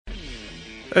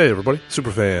Hey everybody,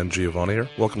 Superfan Giovanni here.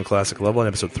 Welcome to Classic Loveline,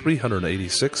 episode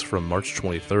 386 from March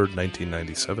 23rd,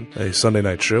 1997. A Sunday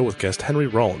night show with guest Henry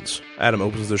Rollins. Adam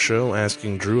opens the show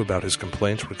asking Drew about his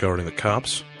complaints regarding the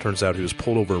cops. Turns out he was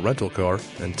pulled over a rental car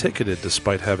and ticketed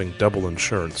despite having double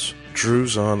insurance.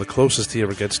 Drew's on the closest he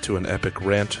ever gets to an epic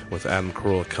rant, with Adam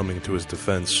Carolla coming to his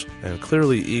defense, and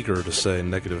clearly eager to say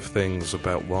negative things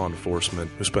about law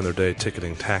enforcement who spend their day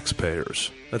ticketing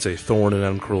taxpayers. That's a thorn in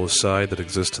Adam Carolla's side that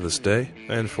exists to this day,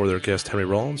 and for their guest Henry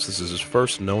Rollins, this is his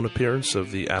first known appearance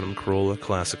of the Adam Carolla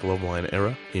Classic Loveline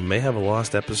era. He may have a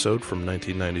lost episode from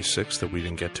 1996 that we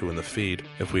didn't get to in the feed.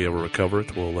 If we ever recover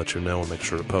it, we'll let you know and make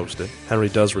sure to post it. Henry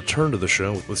does return to the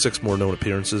show with 6 more known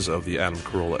appearances of the Adam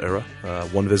Carolla era.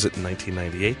 One visit in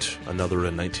 1998, another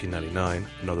in 1999,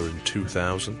 another in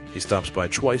 2000. He stops by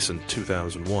twice in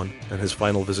 2001, and his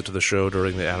final visit to the show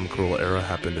during the Adam Carolla era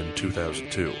happened in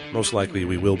 2002. Most likely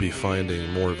we will be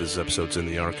finding more of his episodes in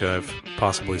the archive,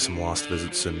 possibly some lost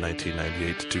visits in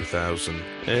 1998 to 2000.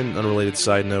 And unrelated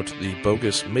side note, the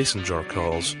bogus mason jar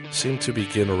calls seem to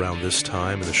begin around this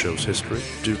time in the show's history,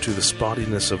 due to the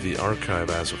spottiness of the archive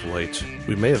as of late.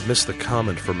 We may have missed the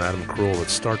comment from Adam Carolla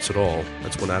that starts it all.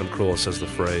 That's when Adam Carolla says the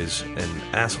phrase, an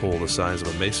asshole the size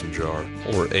of a mason jar,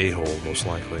 or a-hole most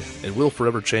likely. It will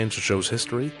forever change the show's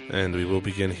history, and we will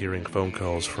begin hearing phone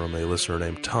calls from a listener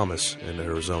named Thomas in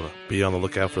Arizona. Be on the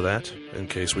lookout for that, in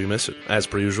case we miss it. As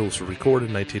per usual, it's recorded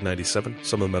in 1997.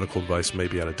 Some of the medical advice may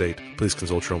be out of date. Please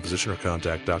consult your own physician or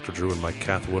contact Dr. Drew and Mike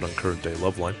Cathwood on Current Day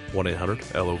Loveline,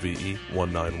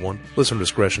 1-800-LOVE-191. Listener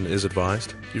discretion is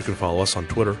advised. You can follow us on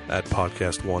Twitter at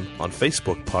Podcast1, on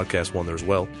Facebook, Podcast1 there as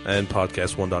well, and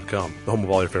Podcast1.com, the home of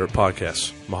all your favorite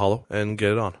podcasts. Mahalo, and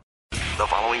get it on. The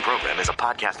following program is a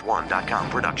Podcast1.com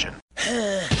production.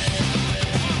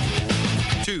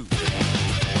 2.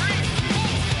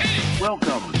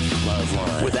 Welcome to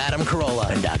Loveline with Adam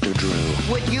Carolla and Dr. Drew.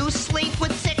 Would you sleep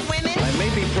with sick women? I may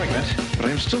be pregnant, but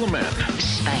I'm still a man.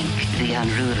 Spank the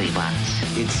unruly ones.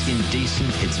 It's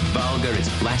indecent, it's vulgar, it's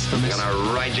blasphemous. I'm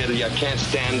gonna ride you till you can't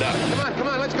stand up. Come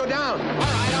on, let's go down. All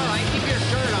right, keep your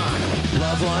shirt on.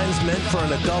 Loveline's meant for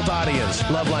an adult audience.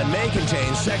 Loveline may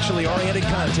contain sexually oriented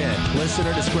content.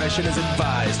 Listener discretion is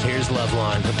advised. Here's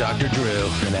Loveline with Dr. Drew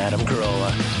and Adam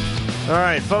Carolla. All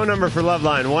right, phone number for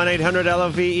Loveline,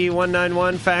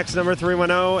 1-800-LOVE-191, fax number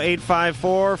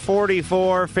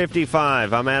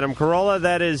 310-854-4455. I'm Adam Carolla.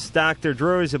 That is Dr.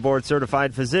 Drew. He's a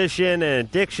board-certified physician and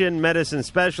addiction medicine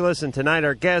specialist, and tonight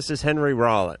our guest is Henry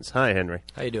Rollins. Hi, Henry.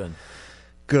 How you doing?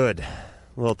 Good. A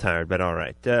little tired, but all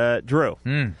right. Drew,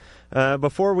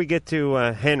 before we get to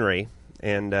Henry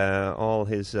and all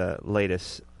his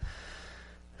latest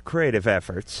creative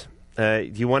efforts,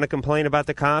 do you want to complain about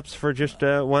the cops for just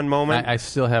one moment? I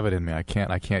still have it in me. I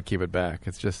can't keep it back.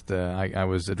 It's just I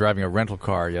was driving a rental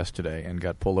car yesterday and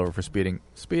got pulled over for speeding.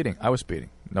 I was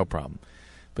speeding, no problem.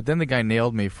 But then the guy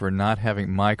nailed me for not having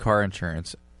my car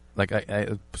insurance. Like I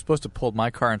was supposed to pull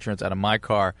my car insurance out of my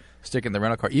car, stick it in the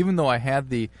rental car, even though I had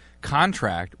the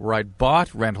contract where I'd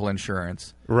bought rental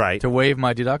insurance to waive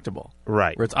my deductible.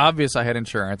 Right. Where it's obvious I had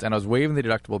insurance, and I was waiving the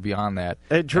deductible beyond that.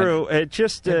 Drew,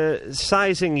 just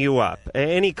sizing you up,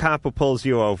 any cop who pulls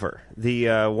you over,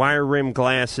 the wire rim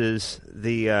glasses,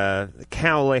 the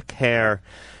cowlick hair,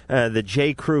 the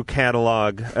J. Crew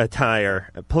catalog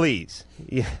attire, please,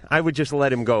 I would just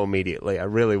let him go immediately. I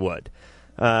really would.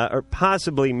 Or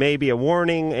possibly maybe a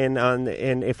warning, and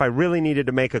if I really needed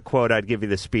to make a quote, I'd give you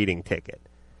the speeding ticket.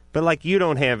 But, like, you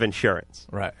don't have insurance.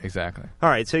 Right, exactly. All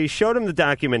right, so you showed him the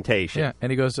documentation. Yeah, and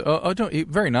he goes,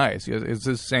 very nice. He goes, this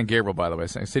is San Gabriel, by the way.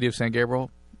 City of San Gabriel.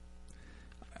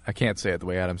 I can't say it the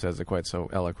way Adam says it quite so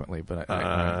eloquently.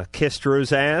 But Kiss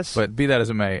Drew's ass? But be that as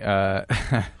it may,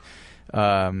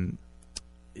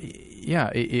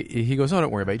 he goes,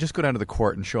 don't worry about it. Just go down to the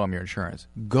court and show him your insurance.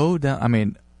 Go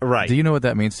down, right. Do you know what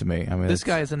that means to me? This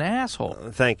guy is an asshole.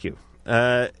 Thank you.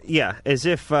 As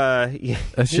if,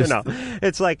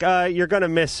 it's like you're going to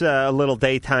miss a little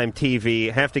daytime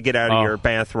TV, have to get out of your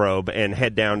bathrobe and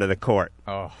head down to the court.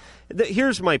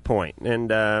 Here's my point,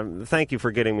 and thank you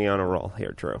for getting me on a roll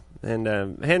here, Drew. And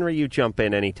Henry, you jump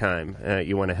in anytime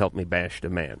you want to help me bash the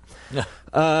man.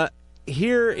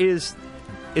 Here is,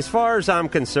 as far as I'm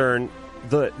concerned,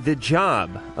 the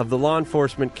job of the law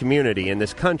enforcement community in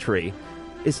this country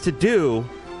is to do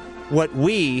what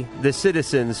we, the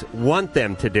citizens, want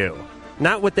them to do.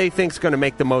 Not what they think is going to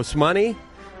make the most money,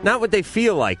 not what they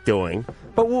feel like doing,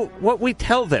 but what we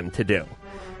tell them to do.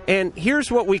 And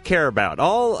here's what we care about.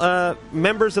 All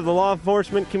members of the law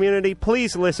enforcement community,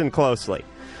 please listen closely.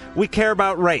 We care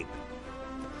about rape.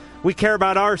 We care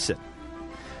about arson.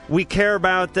 We care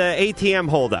about ATM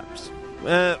holdups.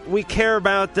 We care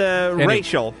about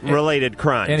racial-related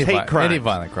crimes, hate crimes. Any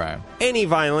violent crime. Any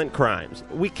violent crimes.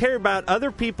 We care about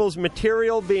other people's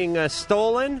material being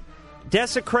stolen,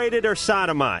 desecrated, or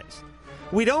sodomized.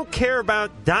 We don't care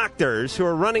about doctors who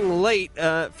are running late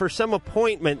for some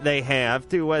appointment they have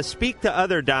to speak to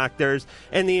other doctors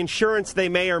and the insurance they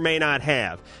may or may not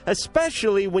have,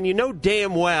 especially when you know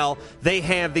damn well they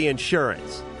have the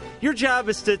insurance. Your job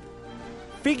is to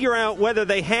figure out whether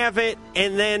they have it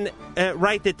and then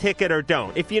write the ticket or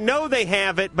don't. If you know they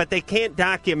have it but they can't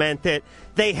document it,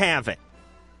 they have it.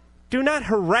 Do not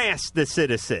harass the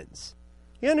citizens.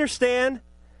 You understand?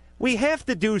 We have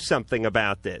to do something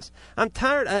about this. I'm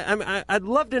tired. I'd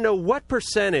love to know what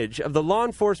percentage of the law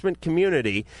enforcement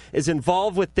community is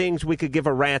involved with things we could give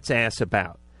a rat's ass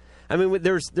about. I mean,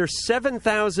 there's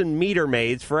 7,000 meter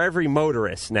maids for every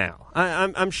motorist now.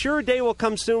 I'm sure a day will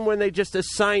come soon when they just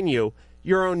assign you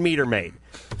your own meter maid.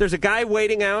 There's a guy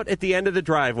waiting out at the end of the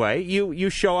driveway.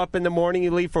 You show up in the morning, you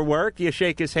leave for work, you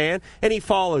shake his hand, and he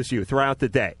follows you throughout the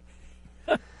day.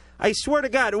 I swear to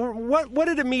God, what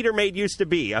did a meter maid used to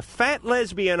be? A fat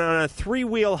lesbian on a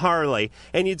 3-wheel Harley,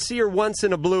 and you'd see her once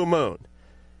in a blue moon.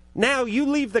 Now you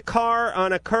leave the car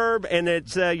on a curb, and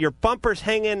it's your bumper's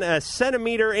hanging a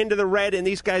centimeter into the red, and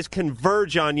these guys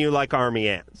converge on you like army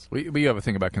ants. But you have a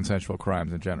thing about consensual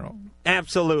crimes in general.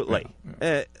 Absolutely.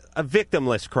 Yeah. A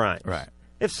victimless crime. Right.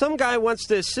 If some guy wants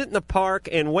to sit in the park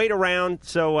and wait around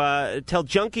till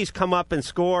junkies come up and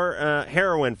score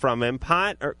heroin from him,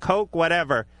 pot or coke,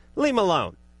 whatever, leave him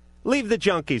alone. Leave the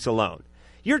junkies alone.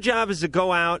 Your job is to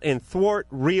go out and thwart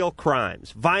real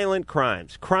crimes, violent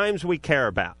crimes, crimes we care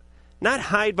about. Not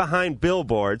hide behind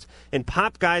billboards and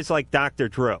pop guys like Dr.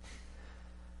 Drew.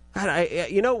 God,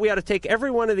 we ought to take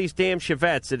every one of these damn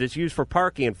Chevettes that is used for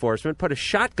parking enforcement, put a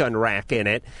shotgun rack in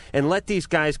it, and let these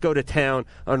guys go to town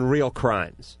on real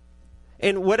crimes.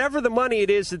 And whatever the money it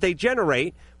is that they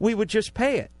generate, we would just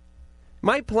pay it.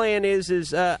 My plan is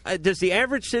does the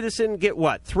average citizen get,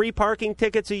 3 parking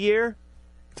tickets a year?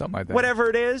 Something like that. Whatever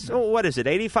it is. Oh, what is it,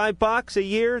 $85 a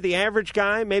year? The average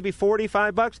guy, maybe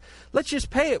 $45? Let's just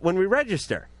pay it when we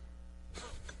register.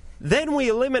 Then we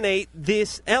eliminate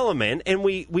this element, and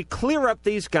we clear up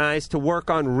these guys to work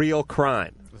on real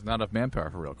crime. There's not enough manpower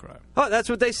for real crime. Oh, that's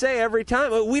what they say every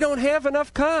time. We don't have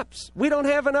enough cops. We don't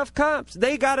have enough cops.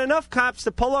 They got enough cops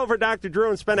to pull over Dr. Drew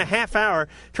and spend a half hour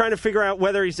trying to figure out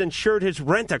whether he's insured his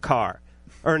rent-a-car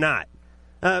or not.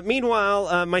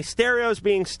 Meanwhile, my stereo's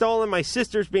being stolen, my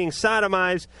sister's being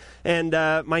sodomized, and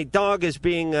my dog is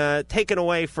being taken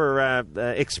away for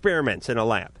experiments in a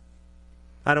lab.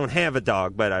 I don't have a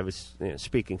dog, but I was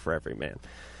speaking for every man.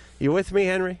 You with me,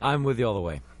 Henry? I'm with you all the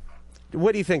way.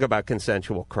 What do you think about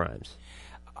consensual crimes?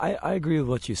 I agree with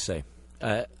what you say.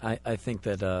 I think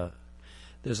that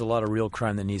there's a lot of real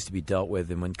crime that needs to be dealt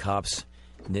with, and when cops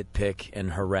nitpick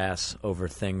and harass over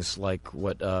things like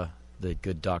what the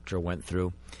good doctor went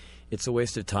through, it's a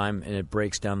waste of time, and it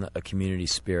breaks down a community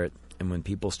spirit. And when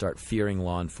people start fearing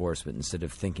law enforcement instead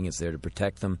of thinking it's there to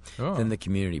protect them, then the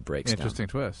community breaks down. Interesting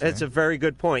twist. That's a very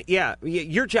good point. Yeah,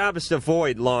 your job is to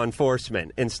avoid law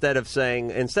enforcement instead of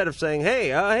saying,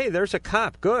 hey, there's a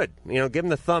cop. Good, give him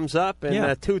the thumbs up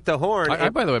and toot the horn. I,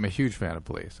 by the way, I'm a huge fan of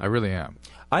police. I really am.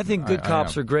 I think good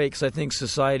cops are great because I think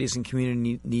societies and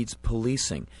community needs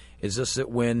policing. It's just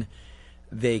that when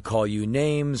they call you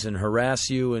names and harass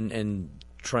you and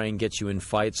try and get you in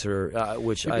fights, or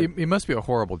it must be a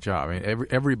horrible job. I mean,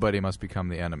 everybody must become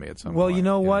the enemy at some point. Well, you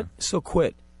know what? So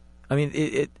quit. I mean,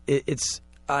 it's.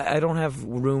 I don't have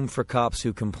room for cops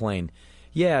who complain.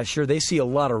 Yeah, sure, they see a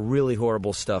lot of really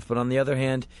horrible stuff, but on the other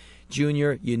hand,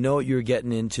 Junior, you know what you're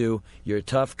getting into. You're a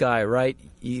tough guy, right?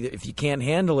 If you can't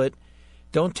handle it,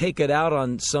 don't take it out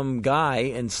on some guy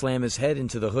and slam his head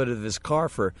into the hood of his car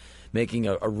for making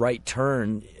a right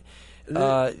turn.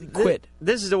 Quit.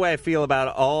 This is the way I feel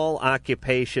about all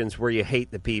occupations where you hate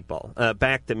the people.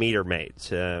 Back to meter maids,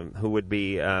 who would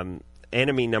be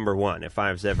enemy number one if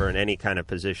I was ever in any kind of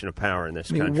position of power in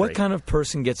this country. What kind of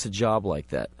person gets a job like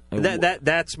that?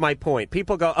 That's my point.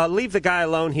 People go, leave the guy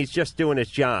alone. He's just doing his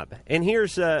job. And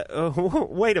here's,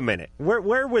 wait a minute.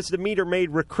 Where was the meter maid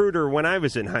recruiter when I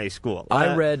was in high school?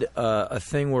 I read a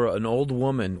thing where an old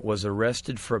woman was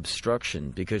arrested for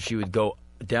obstruction because she would go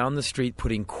down the street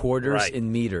putting quarters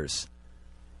in meters.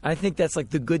 I think that's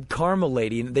like the good karma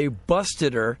lady, and they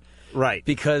busted her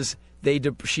because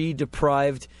she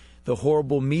deprived the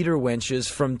horrible meter wenches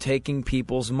from taking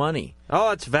people's money.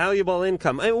 Oh, it's valuable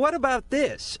income. And what about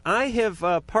this? I have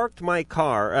parked my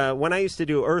car when I used to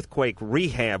do earthquake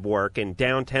rehab work in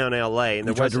downtown L.A. And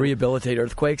you tried to rehabilitate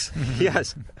earthquakes?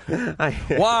 Yes.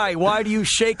 Why? Why do you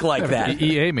shake like that?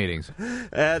 EA meetings.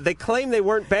 They claim they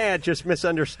weren't bad, just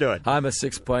misunderstood. I'm a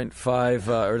 6.5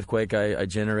 earthquake I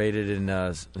generated in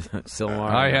Silmar.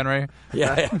 Hi, Henry.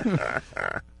 Yeah.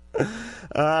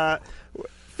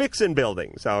 Fixing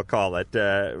buildings, I'll call it,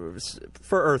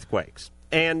 for earthquakes.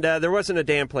 And there wasn't a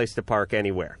damn place to park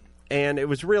anywhere. And it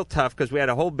was real tough because we had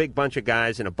a whole big bunch of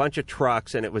guys and a bunch of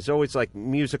trucks, and it was always like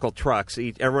musical trucks,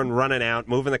 everyone running out,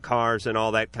 moving the cars and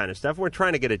all that kind of stuff. We're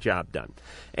trying to get a job done.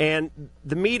 And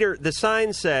the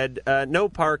sign said, no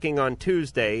parking on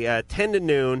Tuesday, 10 to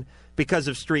noon, because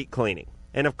of street cleaning.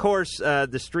 And, of course,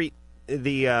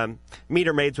 the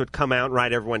meter maids would come out and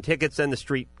write everyone tickets, and the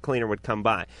street cleaner would come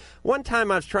by. One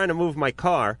time I was trying to move my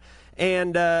car,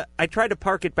 and I tried to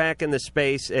park it back in the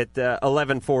space at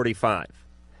 11:45.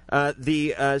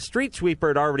 The street sweeper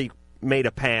had already made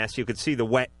a pass. You could see the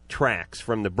wet tracks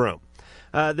from the broom.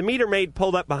 The meter maid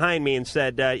pulled up behind me and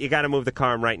said, you got to move the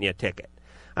car, I'm writing you a ticket.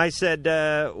 I said,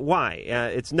 why?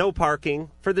 It's no parking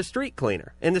for the street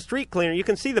cleaner. And the street cleaner, you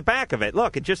can see the back of it.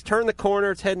 Look, it just turned the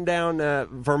corner. It's heading down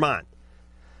Vermont.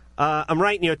 I'm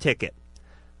writing you a ticket.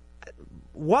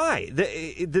 Why?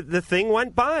 The thing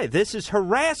went by. This is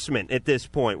harassment at this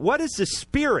point. What is the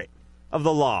spirit of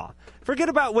the law? Forget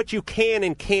about what you can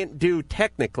and can't do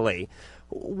technically.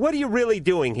 What are you really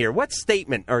doing here? What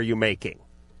statement are you making?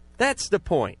 That's the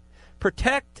point.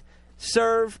 Protect,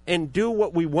 serve, and do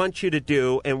what we want you to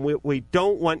do, and what we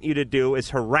don't want you to do is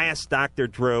harass Dr.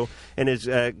 Drew and his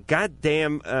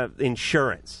goddamn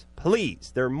insurance.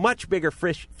 Please, there are much bigger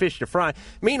fish to fry.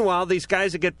 Meanwhile, these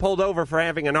guys that get pulled over for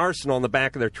having an arsenal in the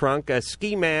back of their trunk, a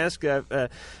ski mask,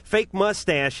 fake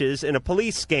mustaches, and a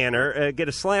police scanner get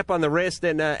a slap on the wrist,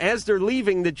 and as they're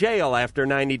leaving the jail after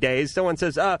 90 days, someone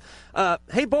says,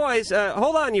 hey, boys,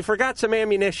 hold on, you forgot some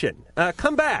ammunition.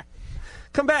 Come back.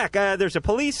 Come back. There's a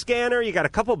police scanner. You got a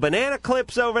couple banana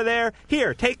clips over there.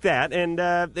 Here, take that, and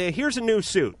here's a new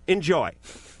suit. Enjoy.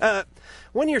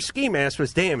 One of your ski masks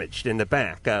was damaged in the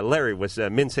back. Larry was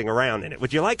mincing around in it.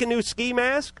 Would you like a new ski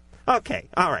mask? Okay,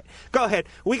 all right. Go ahead.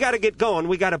 We got to get going.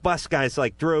 We got to bust guys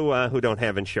like Drew who don't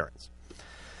have insurance.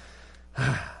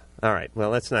 All right, well,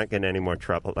 let's not get in any more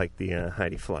trouble like the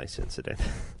Heidi Fleiss incident.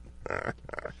 Are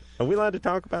we allowed to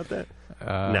talk about that?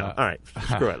 No. All right,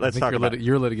 screw it. Let's talk about it.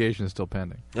 Your litigation is still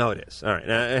pending. Oh, it is. All right.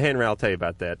 Henry, I'll tell you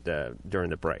about that during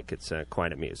the break. It's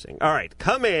quite amusing. All right,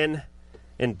 Come In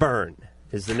and Burn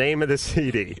is the name of the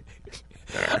CD.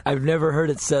 I've never heard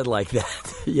it said like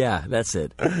that. Yeah, that's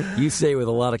it. You say it with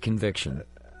a lot of conviction.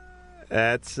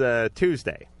 That's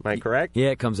Tuesday. Am I correct? Yeah,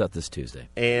 it comes out this Tuesday.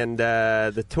 And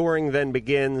the touring then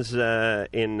begins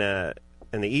in the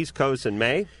East Coast in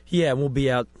May? Yeah, we'll be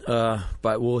out,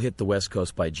 we'll hit the West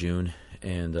Coast by June,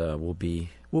 and we'll be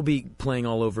playing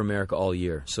all over America all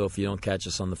year. So if you don't catch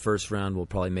us on the first round, we'll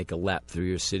probably make a lap through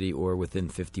your city or within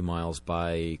 50 miles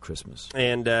by Christmas.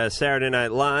 And Saturday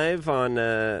Night Live on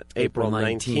April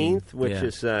 19th, which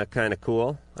is kind of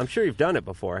cool. I'm sure you've done it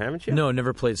before, haven't you? No,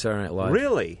 never played Saturday Night Live.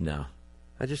 Really? No.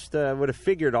 I just would have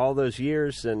figured all those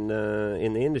years in the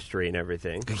industry and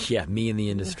everything. Yeah, me in the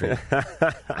industry.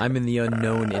 I'm in the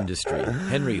unknown industry.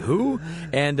 Henry, who?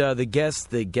 And the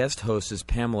guest host is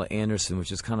Pamela Anderson,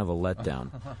 which is kind of a letdown.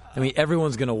 I mean,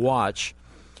 everyone's going to watch,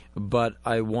 but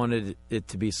I wanted it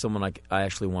to be someone I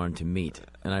actually wanted to meet,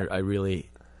 and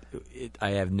I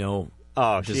have no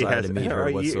desire to meet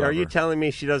her whatsoever. Are you telling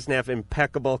me she doesn't have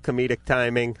impeccable comedic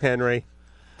timing, Henry?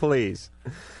 Please.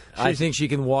 I think she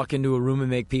can walk into a room and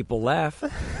make people laugh.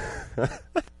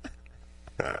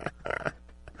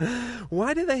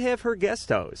 Why do they have her guest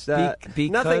host? Because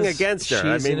nothing against her.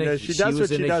 I mean, she does what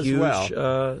she does well. She was in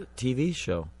a huge TV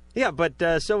show. Yeah, but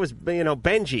so was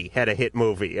Benji had a hit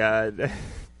movie.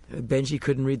 Benji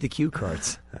couldn't read the cue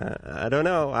cards. I don't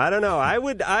know. I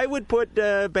would put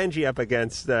Benji up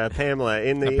against Pamela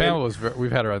in the. Pamela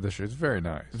we've had her on this show. It's very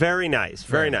nice. Very nice.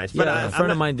 Very nice. But a friend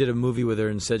of mine did a movie with her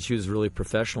and said she was really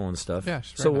professional and stuff. Yeah,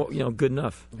 so nice. Good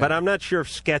enough. But I'm not sure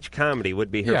if sketch comedy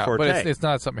would be her forte. But it's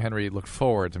not something Henry looked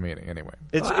forward to meeting anyway.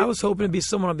 I was hoping to be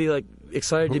someone I'd be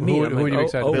excited to meet. Who are you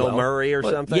excited? Bill Murray or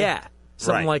something? Yeah.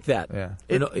 Something like that. Yeah.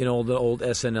 The old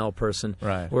SNL person.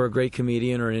 Right. Or a great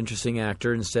comedian or an interesting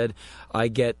actor. Instead, I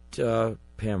get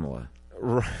Pamela.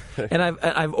 Right. And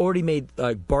I've already made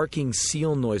barking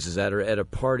seal noises at her at a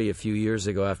party a few years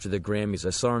ago after the Grammys. I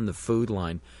saw her in the food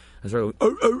line. I started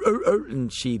going,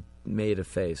 and she made a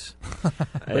face.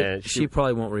 But she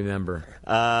probably won't remember.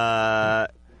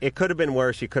 It could have been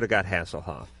worse. You could have got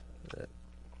Hasselhoff.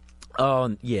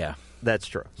 Yeah. That's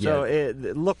true. So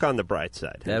look on the bright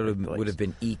side. That would have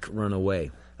been Eek run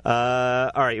away.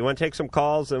 All right, you want to take some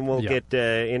calls, and we'll get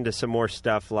into some more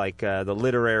stuff like the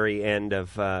literary end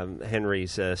of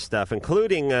Henry's stuff,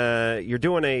 including you're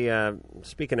doing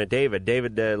speaking of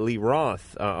David Lee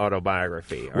Roth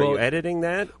autobiography. Are you editing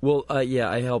that? Well,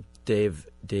 I helped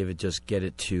David just get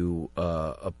it to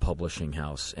a publishing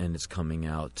house, and it's coming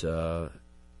out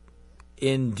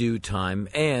in due time.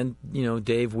 And,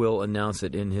 Dave will announce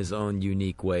it in his own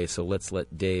unique way, so let's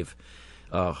let Dave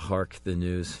hark the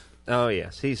news. Oh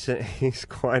yes, he's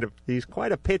quite a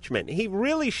pitchman. He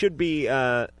really should be.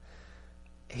 I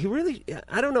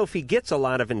don't know if he gets a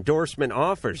lot of endorsement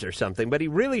offers or something, but he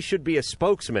really should be a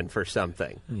spokesman for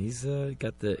something. He's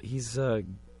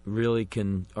really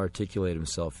can articulate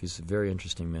himself. He's a very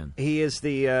interesting man. He is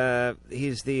the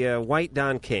white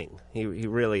Don King. He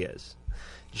really is.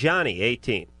 Johnny,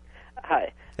 18.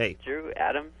 Hi. Hey, Drew,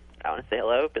 Adam. I want to say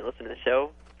hello. Been listening to the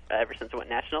show ever since it went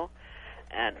national.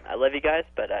 And I love you guys,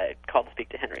 but I called to speak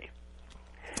to Henry.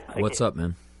 What's up,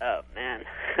 man? Oh, man.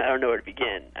 I don't know where to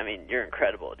begin. I mean, you're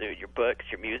incredible, dude. Your books,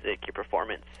 your music, your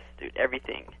performance, dude,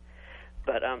 everything.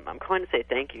 But I'm calling to say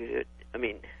thank you, dude. I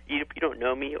mean, you don't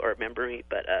know me or remember me,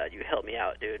 but you helped me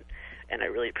out, dude. And I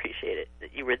really appreciate it.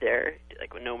 You were there,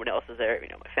 like, when no one else was there.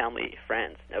 My family,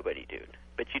 friends, nobody, dude.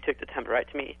 But you took the time to write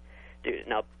to me. Dude,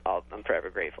 and I'm forever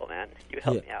grateful, man. You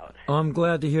helped me out. I'm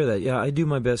glad to hear that. Yeah, I do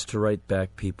my best to write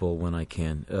back people when I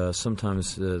can.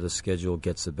 Sometimes the schedule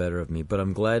gets the better of me, but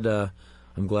I'm glad I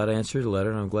answered the letter,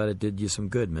 and I'm glad it did you some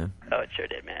good, man. Oh, it sure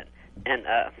did, man. And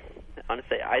I want to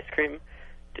say Ice Cream,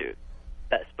 dude,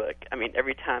 best book. I mean,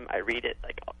 every time I read it,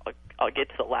 like I'll get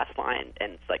to the last line,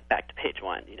 and it's like back to page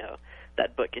 1.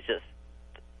 That book is just,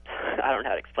 I don't know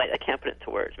how to explain it. I can't put it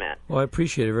into words, man. Well, I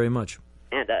appreciate it very much.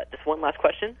 And just one last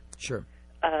question. Sure.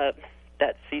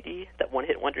 That CD, that One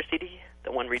Hit Wonder CD,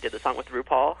 the one where you did the song with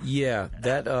RuPaul? Yeah,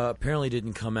 that apparently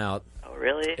didn't come out. Oh,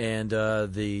 really? And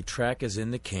the track is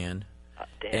in the can,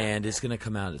 damn. And it's going to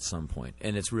come out at some point,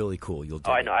 and it's really cool. You'll.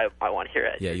 I know. I want to hear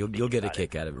it. Yeah, you'll get a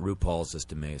kick out of it. RuPaul's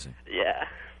just amazing.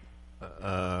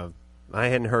 Yeah. I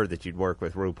hadn't heard that you'd work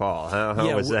with RuPaul.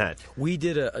 How was that? We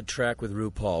did a track with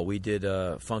RuPaul. We did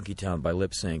Funky Town by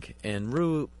Lip Sync, and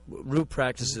Ru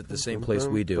practices at the same place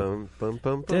we do.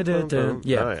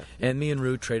 Yeah, and me and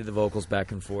Ru traded the vocals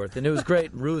back and forth, and it was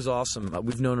great. Ru's awesome.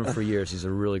 We've known him for years. He's a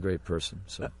really great person.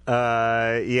 So.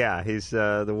 He's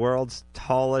the world's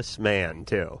tallest man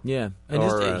too. Yeah,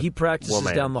 and he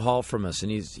practices down the hall from us,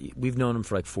 and we've known him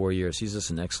for like 4 years. He's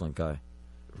just an excellent guy.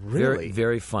 Really? Very,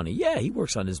 very funny. Yeah, he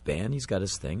works on his band. He's got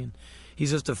his thing, and he's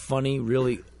just a funny,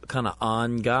 really kind of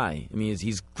on guy. I mean,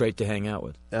 he's great to hang out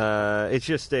with. It's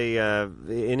just an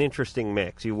interesting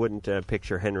mix. You wouldn't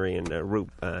picture Henry and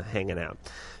Roop hanging out.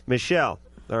 Michelle,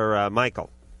 or Michael.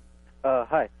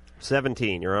 Hi.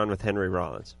 17, you're on with Henry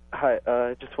Rollins. Hi,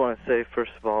 I just want to say,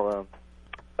 first of all,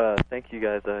 thank you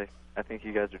guys. I think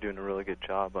you guys are doing a really good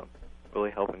job really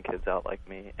helping kids out like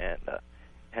me. And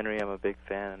Henry, I'm a big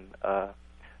fan.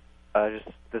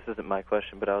 This isn't my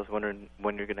question, but I was wondering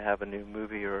when you're going to have a new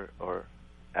movie or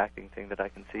acting thing that I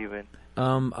can see you in.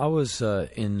 I was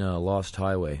in Lost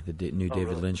Highway, the new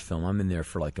David Lynch film. I'm in there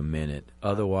for like a minute.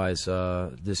 Otherwise,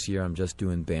 this year I'm just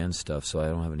doing band stuff, so I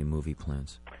don't have any movie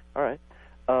plans. All right.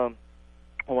 Well,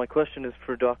 my question is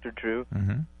for Dr. Drew.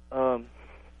 Mm-hmm.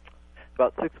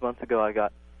 About 6 months ago, I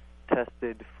got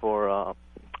tested for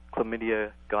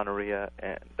chlamydia, gonorrhea,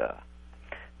 and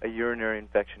a urinary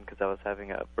infection because I was having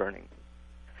a burning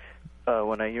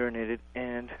when I urinated.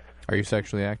 And are you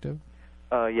sexually active?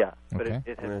 Yeah, but okay.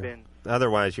 it has been.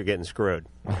 Otherwise, you're getting screwed.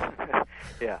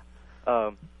 Yeah,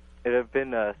 it had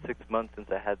been 6 months since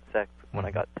I had sex when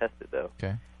I got tested, though.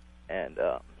 Okay. And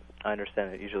I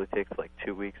understand it usually takes like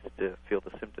 2 weeks to feel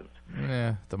the symptoms.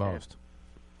 Yeah, the most.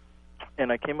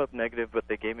 And I came up negative, but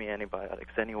they gave me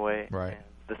antibiotics anyway. Right. And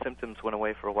the symptoms went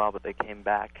away for a while, but they came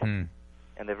back. And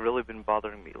they've really been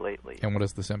bothering me lately. And what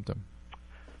is the symptom?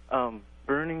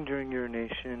 Burning during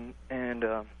urination, and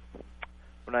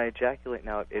when I ejaculate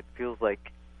now, it feels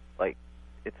like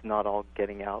it's not all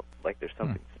getting out, like there's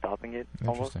something stopping it.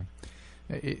 Interesting.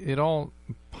 Almost. It all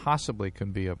possibly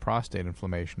can be a prostate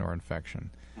inflammation or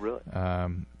infection. Really?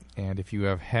 And if you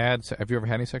have you ever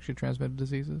had any sexually transmitted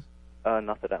diseases?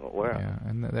 Not that I'm aware of. Yeah,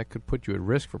 and that could put you at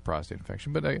risk for prostate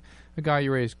infection. But a guy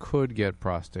your age could get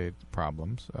prostate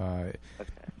problems. Okay.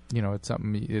 It's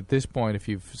something, at this point, if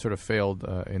you've sort of failed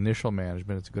initial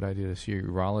management, it's a good idea to see a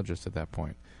urologist at that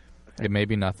point. Okay. It may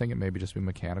be nothing. It may be just a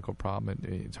mechanical problem.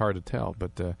 It's hard to tell.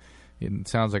 But, It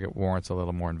sounds like it warrants a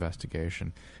little more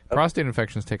investigation. Prostate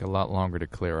infections take a lot longer to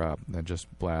clear up than just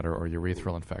bladder or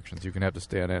urethral infections. You can have to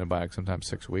stay on antibiotics sometimes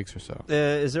 6 weeks or so.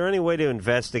 Is there any way to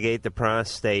investigate the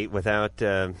prostate without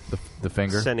the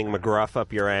finger sending McGruff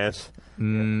up your ass?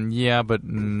 Yeah, but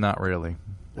not really.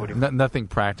 Nothing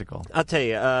practical. I'll tell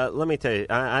you. Let me tell you.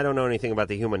 I don't know anything about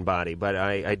the human body, but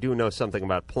I do know something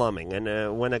about plumbing.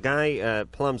 And when a guy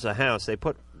plumbs a house, they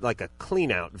put like a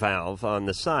clean-out valve on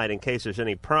the side in case there's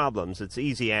any problems. It's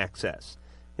easy access.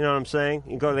 You know what I'm saying?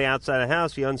 You go to the outside of the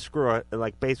house, you unscrew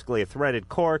basically a threaded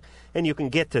cord, and you can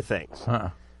get to things.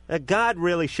 God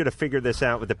really should have figured this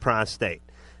out with the prostate.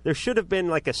 There should have been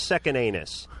like a second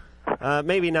anus.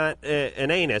 Maybe not an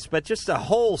anus, but just a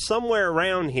hole somewhere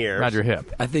around here. Around your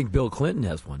hip. I think Bill Clinton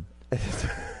has one.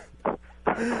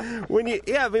 When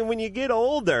you get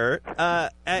older,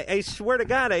 I swear to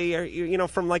God,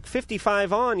 from like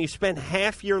 55 on, you spend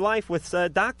half your life with a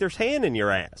doctor's hand in your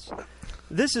ass.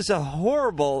 This is a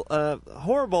horrible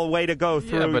way to go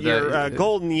through your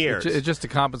golden years. It's just to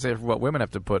compensate for what women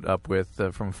have to put up with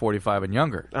from 45 and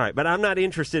younger. All right, but I'm not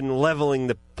interested in leveling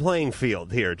the playing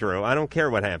field here, Drew. I don't care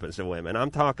what happens to women. I'm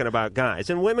talking about guys.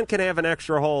 And women can have an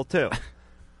extra hole, too,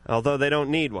 although they don't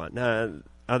need one.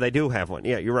 They do have one.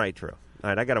 Yeah, you're right, Drew. All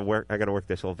right, I got to work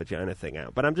this whole vagina thing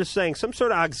out. But I'm just saying some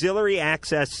sort of auxiliary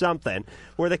access something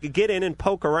where they could get in and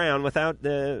poke around without,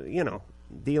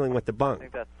 dealing with the bung. I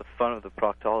think that's the fun of the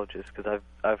proctologist, because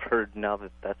I've heard now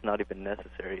that that's not even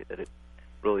necessary, that it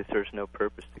really serves no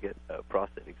purpose to get a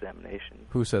prostate examination.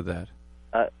 Who said that?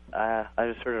 I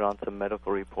just heard it on some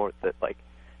medical report that, like,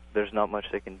 there's not much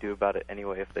they can do about it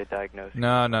anyway if they diagnose you.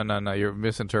 No. You're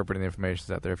misinterpreting the information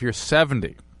that's out there. If you're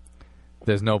 70,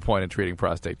 there's no point in treating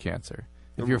prostate cancer.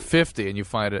 If you're 50 and you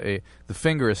find the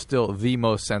finger is still the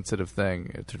most sensitive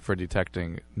thing for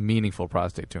detecting meaningful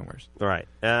prostate tumors. All right.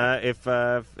 If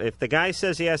the guy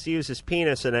says he has to use his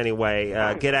penis in any way,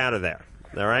 get out of there.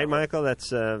 All right, Michael?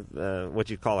 That's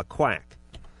what you call a quack,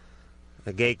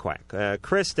 a gay quack.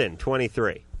 Kristen,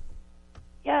 23.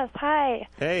 Yes, hi.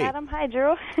 Hey. Adam, hi,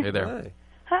 Drew. Hey there.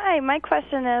 Hi, my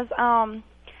question is,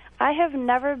 I have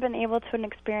never been able to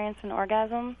experience an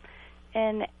orgasm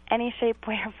in any shape,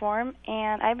 way, or form,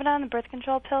 and I've been on the birth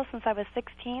control pill since I was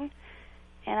 16,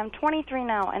 and I'm 23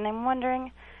 now, and I'm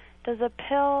wondering, does a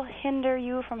pill hinder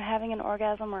you from having an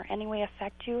orgasm or any way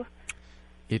affect you?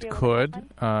 It could.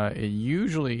 It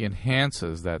usually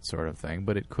enhances that sort of thing,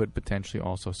 but it could potentially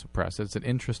also suppress it. It's an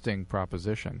interesting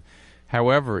proposition.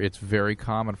 However, it's very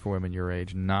common for women your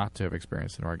age not to have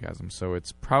experienced an orgasm, so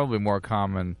it's probably more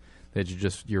common that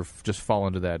you're just fall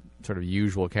into that sort of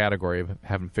usual category of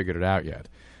haven't figured it out yet.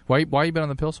 Why you been on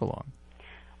the pill so long?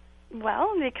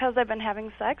 Well, because I've been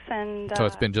having sex, and so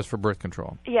it's been just for birth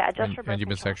control. Yeah, just for birth control. And you've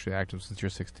been sexually active since you're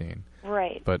 16.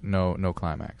 Right. But no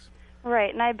climax.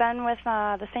 Right, and I've been with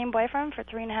the same boyfriend for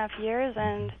 3.5 years,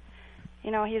 and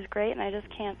he's great, and I just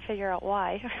can't figure out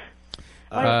why.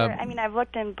 I've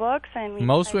looked in books, and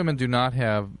most women do not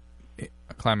have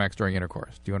a climax during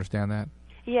intercourse. Do you understand that?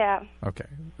 Yeah. Okay.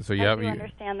 So I do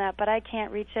understand that, but I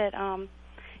can't reach it. And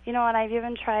I've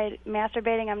even tried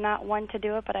masturbating. I'm not one to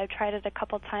do it, but I've tried it a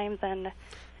couple times, and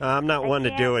I'm not one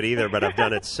to do it either, but I've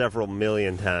done it several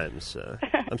million times.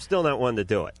 I'm still not one to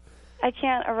do it. I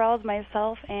can't arouse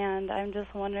myself, and I'm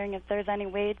just wondering if there's any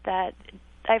way that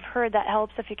I've heard that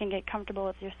helps if you can get comfortable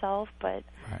with yourself, but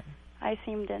right. I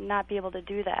seem to not be able to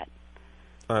do that.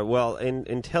 All right. Well,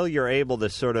 until you're able to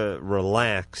sort of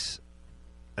relax,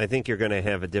 I think you're going to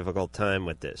have a difficult time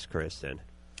with this, Kristen.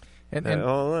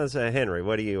 Henry,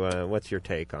 what's your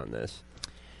take on this?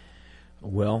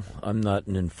 Well, I'm not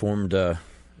an informed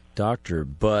doctor,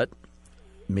 but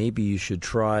maybe you should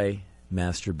try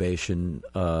masturbation.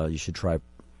 You should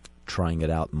trying it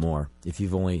out more. If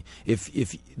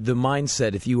the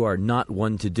mindset, if you are not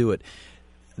one to do it,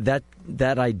 that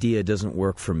idea doesn't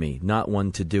work for me. Not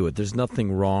one to do it. There's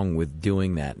nothing wrong with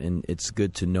doing that, and it's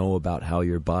good to know about how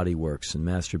your body works. And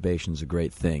masturbation's a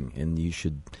great thing, and you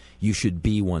should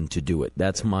be one to do it.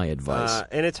 That's my advice.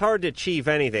 And it's hard to achieve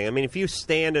anything. I mean, if you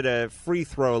stand at a free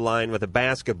throw line with a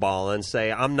basketball and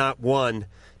say, "I'm not one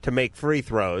to make free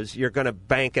throws," you're going to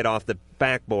bank it off the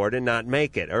backboard and not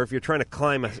make it. Or if you're trying to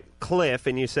climb a cliff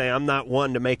and you say, "I'm not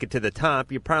one to make it to the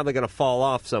top," you're probably going to fall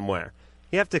off somewhere.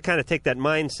 You have to kind of take that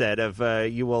mindset of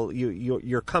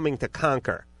you're coming to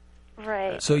conquer.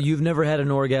 Right. So you've never had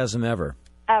an orgasm ever?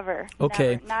 Ever.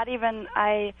 Okay. Never. Not even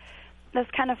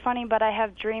That's kind of funny, but I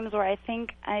have dreams where I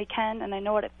think I can, and I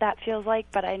know what that feels like,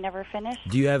 but I never finish.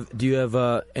 Do you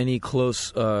have any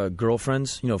close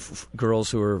girlfriends?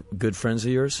 Girls who are good friends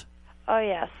of yours? Oh,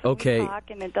 yes. Okay. We talk,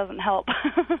 and it doesn't help.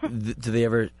 Do they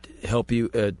ever help you,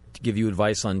 give you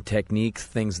advice on techniques,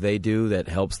 things they do that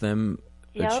helps them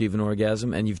achieve an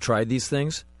orgasm? And you've tried these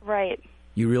things? Right.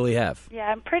 You really have? Yeah,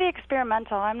 I'm pretty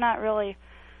experimental. I'm not really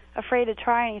afraid to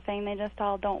try anything. They just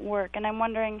all don't work. And I'm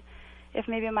wondering if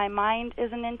maybe my mind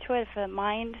isn't into it, if the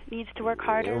mind needs to work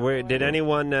harder. Did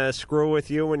anyone screw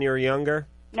with you when you were younger?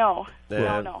 No.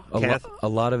 No. A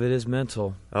lot of it is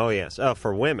mental. Oh, yes. Oh,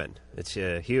 for women, it's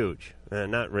huge.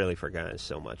 Not really for guys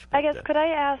so much. But, I guess, could I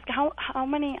ask how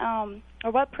many,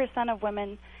 or what % of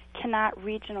women cannot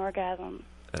reach an orgasm?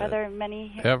 Are there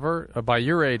many? Ever? By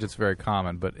your age, it's very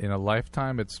common, but in a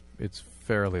lifetime, it's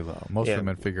fairly low. Most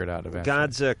women figure it out eventually.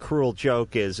 God's cruel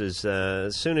joke is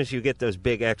as soon as you get those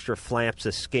big extra flaps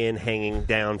of skin hanging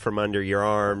down from under your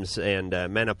arms and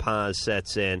menopause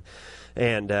sets in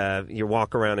and you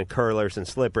walk around in curlers and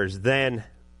slippers, then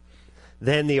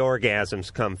the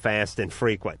orgasms come fast and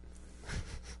frequent.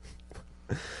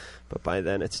 But by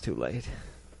then, it's too late.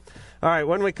 All right,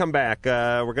 when we come back,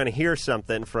 we're going to hear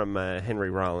something from Henry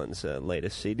Rollins'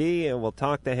 latest CD, and we'll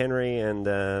talk to Henry and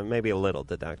maybe a little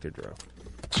to Dr. Drew.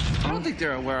 I don't think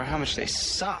they're aware of how much they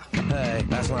suck. Hey,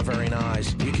 that's not very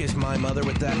nice. You kissed my mother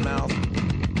with that mouth?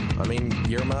 I mean,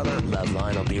 your mother?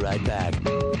 Loveline will be right back.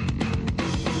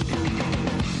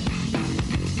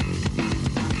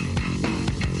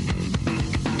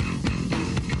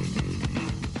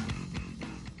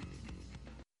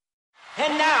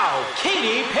 And now,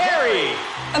 Katy Perry.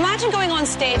 Imagine going on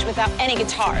stage without any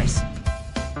guitars,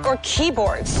 or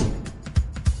keyboards,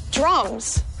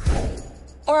 drums,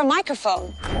 or a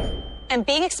microphone, and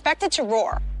being expected to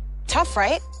roar. Tough,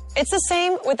 right? It's the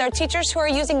same with our teachers who are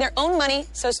using their own money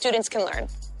so students can learn.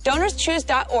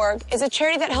 DonorsChoose.org is a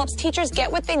charity that helps teachers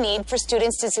get what they need for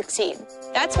students to succeed.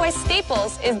 That's why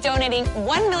Staples is donating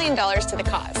 $1 million to the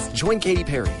cause. Join Katy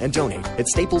Perry and donate at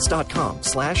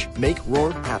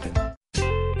staples.com/MakeRoarHappen.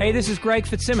 Hey, this is Greg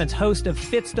Fitzsimmons, host of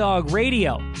FitzDog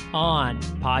Radio on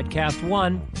Podcast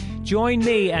One. Join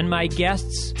me and my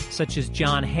guests, such as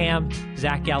John Hamm,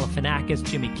 Zach Galifianakis,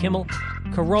 Jimmy Kimmel,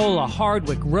 Carolla,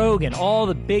 Hardwick, Rogue, and all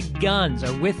the big guns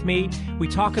are with me. We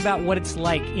talk about what it's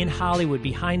like in Hollywood,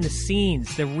 behind the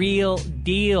scenes, the real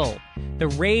deal, the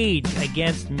rage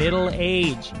against middle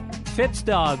age.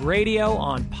 FitzDog Radio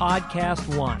on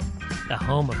Podcast One, the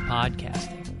home of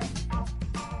podcasting.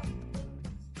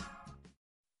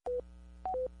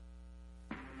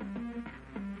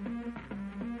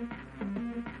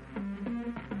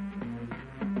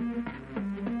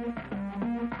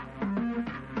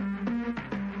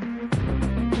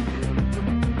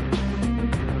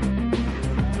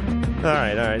 All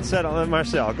right. Settle,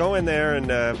 Marcel, go in there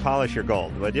and polish your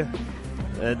gold, would you?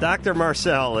 Dr.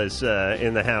 Marcel is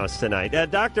in the house tonight.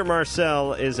 Dr.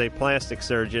 Marcel is a plastic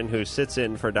surgeon who sits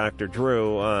in for Dr.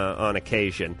 Drew on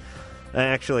occasion.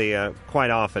 Actually,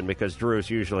 quite often, because Drew's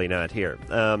usually not here.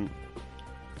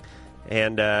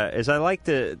 And as I like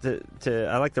to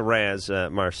razz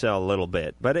Marcel a little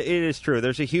bit, but it is true.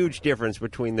 There's a huge difference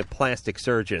between the plastic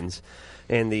surgeons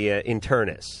and the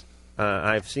internists.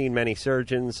 I've seen many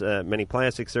surgeons, many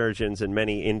plastic surgeons, and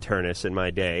many internists in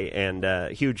my day, and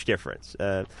huge difference.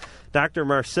 Dr.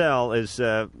 Marcel is,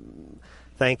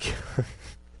 thank you.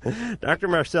 Dr.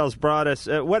 Marcel's brought us.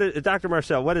 Dr.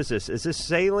 Marcel, what is this? Is this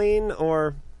saline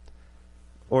or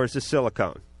is this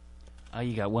silicone?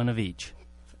 You got one of each.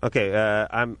 Okay,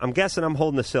 I'm guessing I'm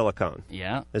holding the silicone.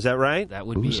 Yeah. Is that right? That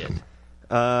would be it.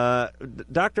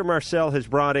 Dr. Marcel has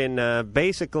brought in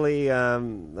basically,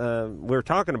 we're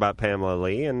talking about Pamela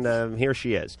Lee, and here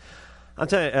she is. I'll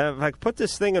tell you, if I put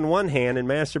this thing in one hand and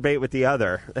masturbate with the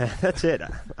other, that's it.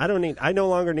 I no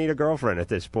longer need a girlfriend at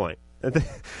this point.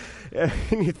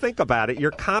 You think about it,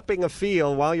 you're copping a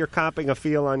feel while you're copping a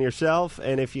feel on yourself,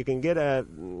 and if you can get a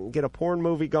porn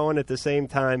movie going at the same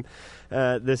time,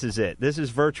 this is it. This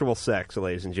is virtual sex,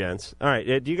 ladies and gents. All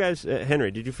right, do you guys,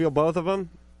 Henry, did you feel both of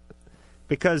them?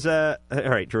 Because, all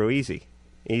right, Drew, easy.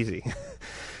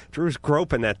 Drew's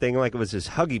groping that thing like it was his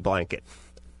Huggy blanket.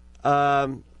 I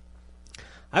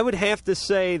would have to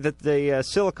say that the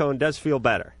silicone does feel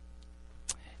better.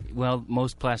 Well,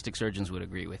 most plastic surgeons would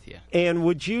agree with you. And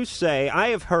would you say, I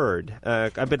have heard,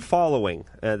 I've been following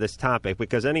this topic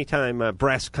because anytime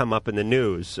breasts come up in the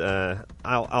news,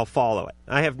 I'll follow it.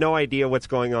 I have no idea what's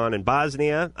going on in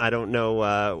Bosnia. I don't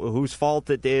know whose fault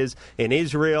it is in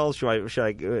Israel.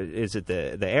 Is it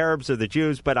the Arabs or the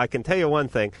Jews? But I can tell you one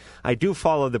thing. I do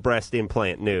follow the breast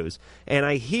implant news. And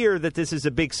I hear that this is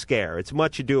a big scare. It's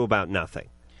much ado about nothing.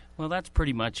 Well, that's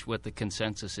pretty much what the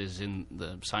consensus is in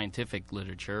the scientific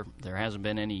literature. There hasn't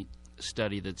been any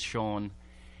study that's shown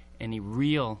any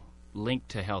real link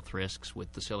to health risks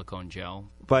with the silicone gel.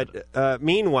 But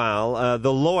meanwhile,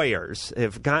 the lawyers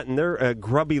have gotten their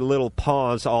grubby little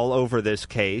paws all over this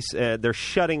case. They're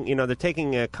shutting, they're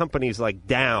taking companies like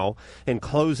Dow and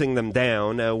closing them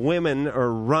down. Women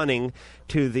are running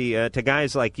to to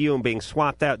guys like you and being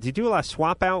swapped out. Do you do a lot of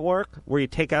swap out work where you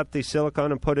take out the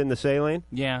silicone and put in the saline?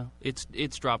 Yeah, it's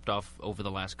dropped off over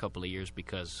the last couple of years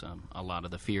because a lot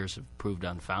of the fears have proved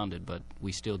unfounded, but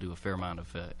we still do a fair amount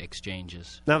of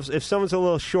exchanges. Now, if someone's a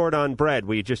little short on bread,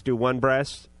 will you just do one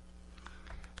breast?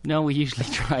 No, we usually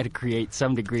try to create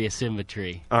some degree of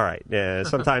symmetry. All right.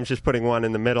 Sometimes just putting one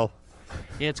in the middle.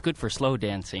 Yeah, it's good for slow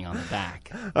dancing on the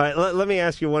back. All right, let me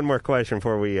ask you one more question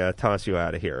before we toss you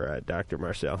out of here, Dr.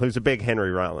 Marcel, who's a big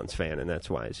Henry Rollins fan, and that's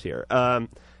why he's here.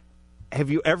 Have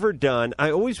you ever done,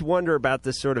 I always wonder about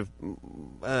this sort of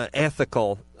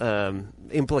ethical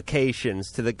implications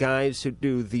to the guys who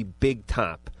do the big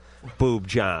top boob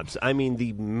jobs. I mean,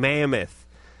 the mammoth,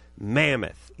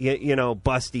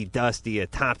 busty, dusty,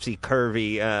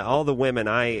 topsy-curvy, all the women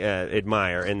I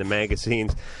admire in the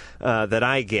magazines that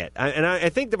I get. I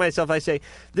think to myself, I say,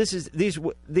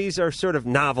 these are sort of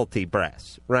novelty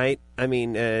breasts, right? I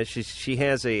mean, she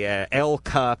has a L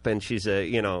cup, and she's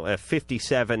a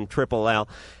 57 triple L.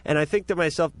 And I think to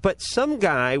myself, but some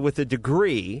guy with a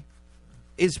degree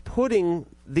is putting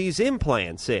these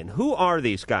implants in. Who are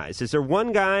these guys? Is there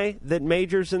one guy that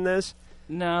majors in this?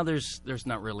 No, there's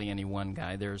not really any one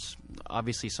guy. There's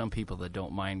obviously some people that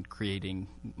don't mind creating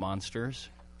monsters.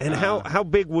 And how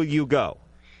big will you go?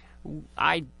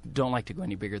 I don't like to go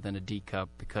any bigger than a D cup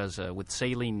because with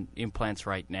saline implants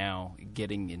right now,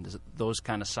 getting into those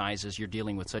kind of sizes, you're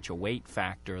dealing with such a weight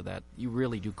factor that you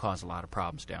really do cause a lot of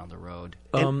problems down the road.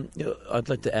 I'd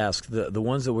like to ask, the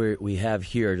ones that we have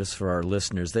here, just for our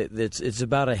listeners, it's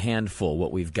about a handful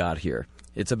what we've got here.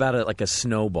 It's about like a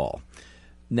snowball.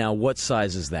 Now, what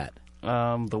size is that?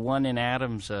 The one in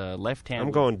Adam's left hand.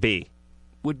 I'm going B.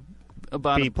 Would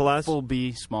about B plus? Full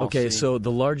B, small Okay, C. so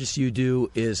the largest you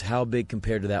do is how big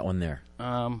compared to that one there?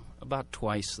 About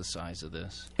twice the size of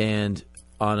this. And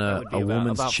on a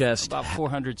woman's chest? About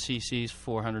 400 cc's,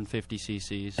 450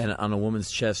 cc's. And on a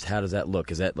woman's chest, how does that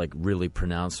look? Is that like really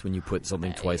pronounced when you put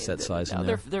something twice that size in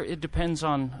there? It depends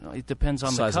on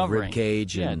the size covering. Of rib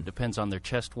cage. Yeah, it depends on their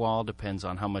chest wall, depends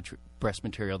on how much breast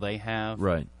material they have.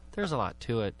 Right. There's a lot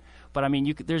to it. But, I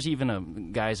mean, there's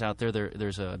even guys out there.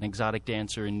 There's an exotic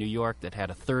dancer in New York that had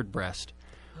a third breast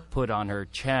put on her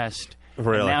chest.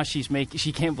 Really? And now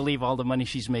she can't believe all the money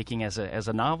she's making as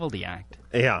a novelty act.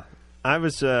 Yeah. I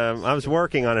was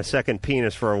working on a second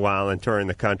penis for a while and touring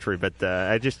the country, but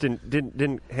I just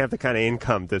didn't have the kind of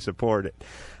income to support it.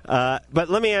 But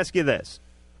let me ask you this.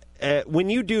 When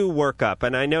you do workup,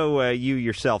 and I know you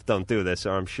yourself don't do this,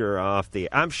 so I'm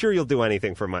sure you'll do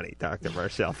anything for money, Dr.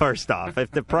 Marcel. First off,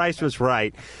 if the price was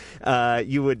right,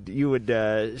 you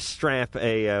would strap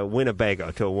a Winnebago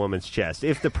to a woman's chest.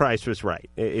 If the price was right,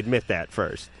 admit that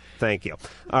first. Thank you.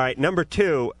 All right, number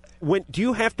two. Do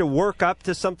you have to work up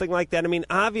to something like that? I mean,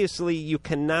 obviously, you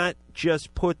cannot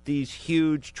just put these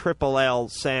huge triple L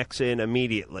sacks in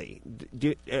immediately.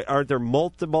 Are there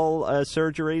multiple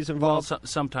surgeries involved? Well,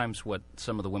 sometimes what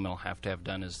some of the women will have to have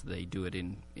done is they do it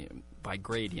by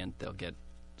gradient. They'll get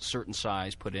certain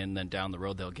size put in, then down the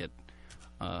road they'll get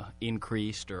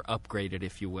increased or upgraded,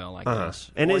 if you will, I guess.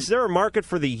 And is there a market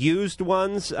for the used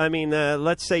ones? I mean,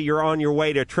 let's say you're on your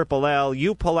way to triple L.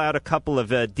 You pull out a couple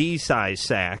of D-size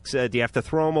sacks. Do you have to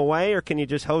throw them away, or can you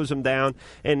just hose them down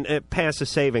and pass the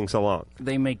savings along?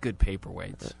 They make good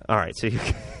paperweights. All right, so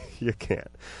you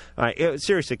can't. All right,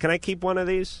 seriously, can I keep one of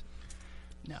these?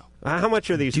 No. How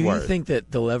much are these worth? Do you think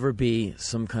that there'll ever be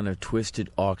some kind of twisted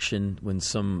auction when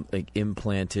some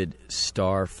implanted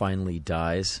star finally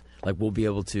dies? Like we'll be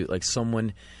able to, like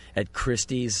someone at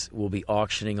Christie's will be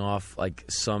auctioning off like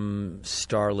some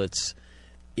starlet's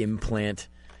implant.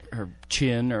 Her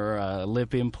chin or a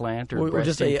lip implant or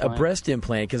just a breast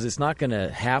implant, because it's not going to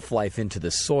half-life into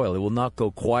the soil. It will not go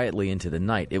quietly into the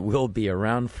night. It will be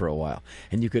around for a while,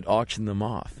 and you could auction them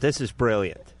off. This is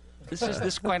brilliant. This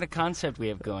is quite a concept we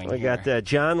have going We here. got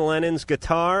John Lennon's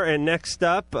guitar, and next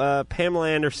up, Pamela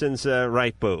Anderson's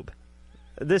right boob.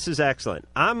 This is excellent.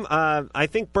 I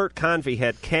think Bert Convy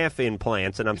had calf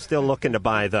implants, and I'm still looking to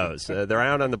buy those. They're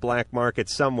out on the black market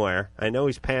somewhere. I know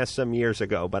he's passed some years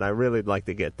ago, but I really would like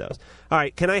to get those. All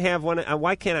right, can I have one?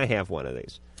 Why can't I have one of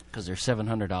these? Because they're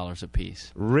 $700 a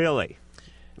piece. Really?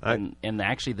 And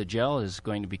actually, the gel is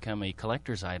going to become a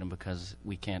collector's item because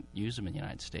we can't use them in the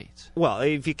United States. Well,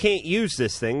 if you can't use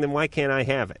this thing, then why can't I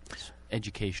have it? It's an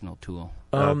educational tool.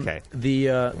 Okay.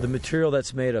 The material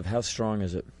that's made of, how strong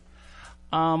is it?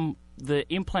 The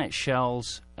implant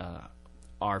shells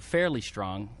are fairly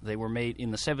strong. They were made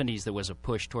in the 70s. There was a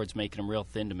push towards making them real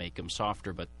thin to make them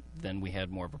softer, but then we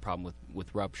had more of a problem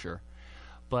with rupture.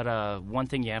 But one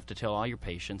thing you have to tell all your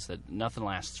patients that nothing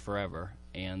lasts forever,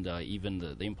 and even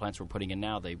the implants we're putting in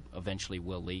now, they eventually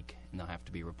will leak and they'll have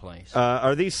to be replaced.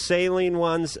 Are these saline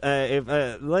ones?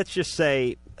 Let's just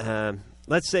say,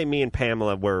 let's say me and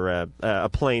Pamela were a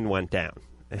plane went down.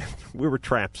 We were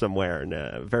trapped somewhere in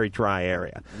a very dry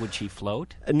area. Would she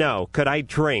float? No. Could I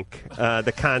drink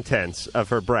the contents of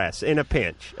her breasts in a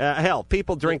pinch? Hell,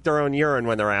 people drink their own urine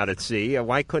when they're out at sea.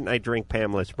 Why couldn't I drink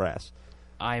Pamela's breasts?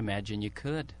 I imagine you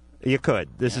could. You could.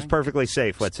 This is perfectly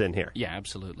safe, what's in here. Yeah,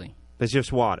 absolutely. It's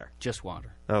just water. Just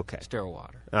water. Okay. Sterile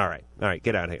water. All right.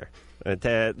 Get out of here.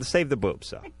 Save the boobs,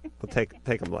 so we'll take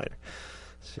them later.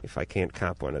 See if I can't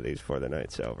cop one of these before the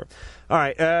night's over. All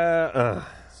right.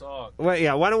 Song. Well,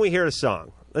 yeah. Why don't we hear a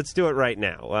song? Let's do it right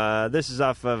now. This is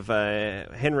off of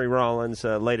Henry Rollins'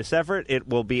 latest effort. It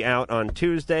will be out on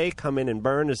Tuesday. Come In and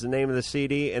Burn is the name of the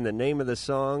CD, and the name of the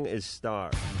song is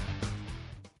Star.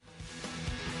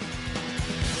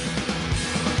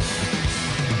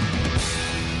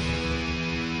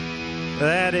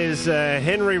 That is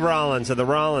Henry Rollins of the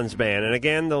Rollins Band. And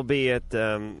again, they'll be at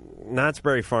Knott's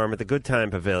Berry Farm at the Good Time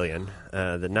Pavilion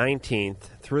the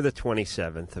 19th through the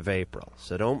 27th of April.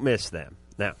 So don't miss them.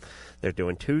 Now, they're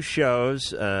doing 2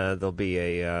 shows. There'll be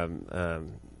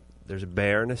there's a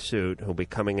bear in a suit who'll be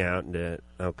coming out.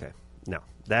 Okay. No.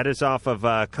 That is off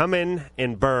of Come In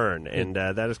and Burn, and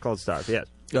that is called Stars. Yes.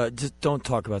 Just don't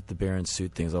talk about the bear in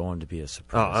suit things. I wanted to be a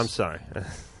surprise. Oh, I'm sorry.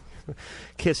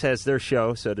 Kiss has their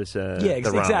show, so does the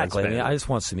exactly. Rollins Band. I just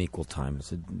want some equal time.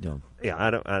 So, Yeah,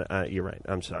 I don't. You're right.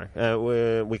 I'm sorry.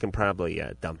 We can probably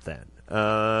dump that.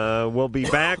 We'll be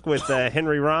back with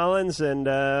Henry Rollins and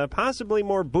possibly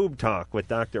more boob talk with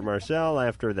Dr. Marcel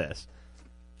after this.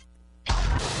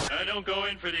 I don't go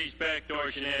in for these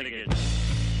backdoor shenanigans.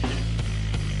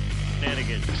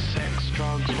 Sex,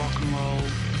 drugs, rock and roll.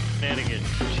 Shenanigans.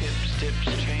 Chips,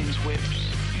 dips, chains, whips.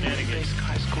 Basic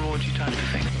high school orgy type of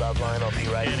thing. Loveline, I'll be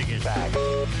right back.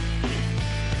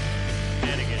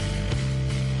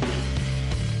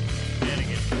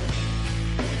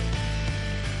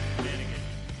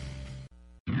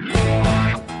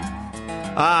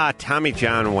 Tommy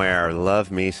John wear.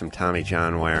 Love me some Tommy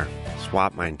John wear.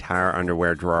 Swap my entire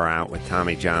underwear drawer out with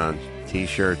Tommy John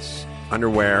T-shirts,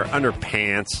 underwear,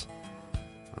 underpants.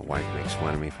 My wife makes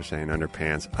fun of me for saying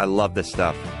underpants. I love this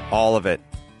stuff. All of it.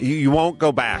 You won't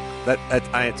go back.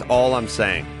 That's all I'm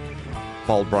saying.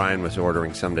 Paul Bryan was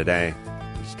ordering some today.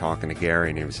 He was talking to Gary,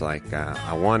 and he was like,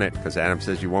 I want it, because Adam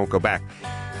says you won't go back.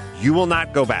 You will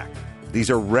not go back. These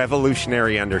are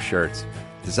revolutionary undershirts.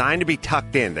 Designed to be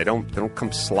tucked in. They don't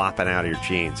come slopping out of your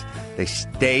jeans. They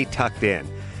stay tucked in.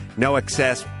 No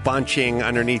excess bunching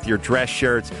underneath your dress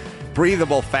shirts.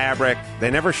 Breathable fabric. They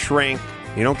never shrink.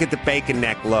 You don't get the bacon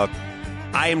neck look.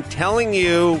 I am telling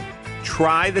you,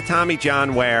 try the Tommy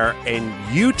John wear, and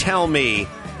you tell me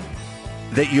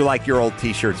that you like your old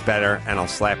T-shirts better, and I'll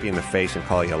slap you in the face and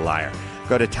call you a liar.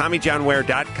 Go to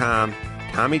TommyJohnWear.com,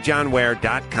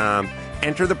 TommyJohnWear.com,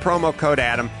 enter the promo code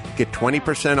Adam, get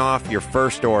 20% off your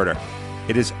first order.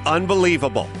 It is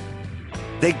unbelievable.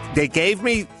 They gave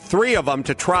me 3 of them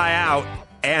to try out,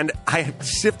 and I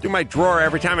sift through my drawer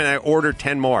every time, and I ordered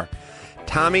 10 more.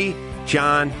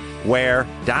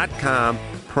 TommyJohnWear.com,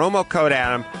 promo code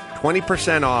Adam,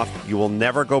 20% off. You will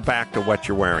never go back to what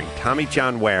you're wearing.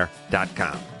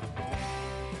 TommyJohnWear.com.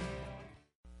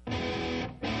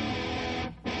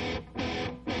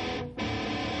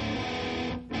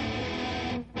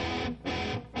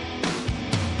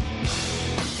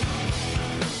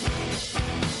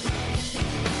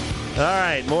 All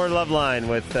right, more Loveline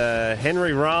with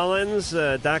Henry Rollins,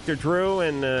 Dr. Drew,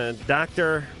 and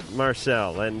Dr.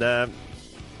 Marcel. And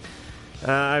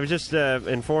I was just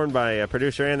informed by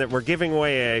producer Ann that we're giving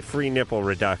away a free nipple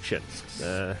reduction.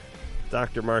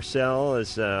 Dr. Marcel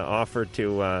has offered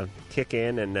to kick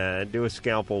in and do a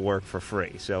scalpel work for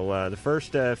free. So the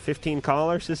first 15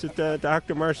 callers, this is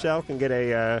Dr. Marcel, can get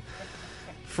a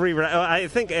free. I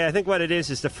think what it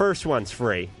is the first one's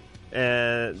free.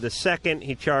 The second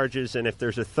he charges, and if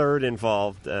there's a third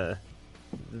involved,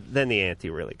 then the ante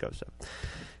really goes up.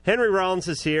 Henry Rollins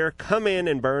is here. Come In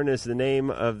and Burn is the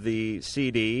name of the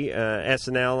CD.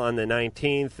 SNL on the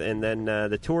 19th, and then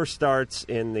the tour starts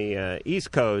in the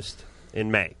East Coast in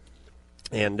May.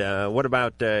 And what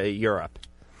about Europe?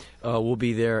 We'll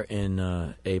be there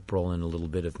in April and a little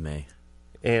bit of May.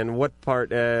 And what part?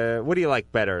 What do you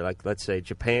like better? Like, let's say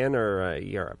Japan or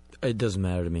Europe? It doesn't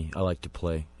matter to me. I like to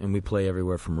play, and we play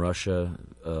everywhere from Russia,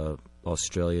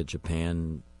 Australia,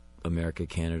 Japan, America,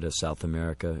 Canada, South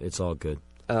America. It's all good.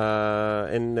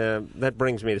 And that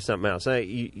brings me to something else.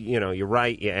 You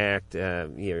write, you act,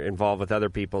 you're involved with other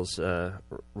people's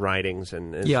writings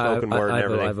and spoken word and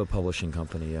everything. I have a publishing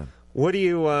company, yeah. What do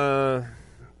you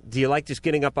like just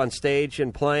getting up on stage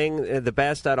and playing the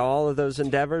best at all of those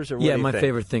endeavors? Or what my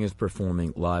favorite thing is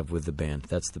performing live with the band.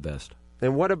 That's the best.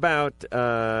 And what about,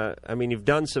 you've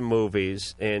done some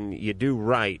movies and you do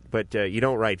write, but you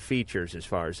don't write features as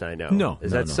far as I know. No.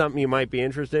 Is that something you might be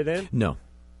interested in? No.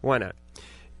 Why not?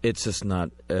 It's just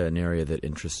not an area that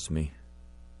interests me.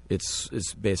 It's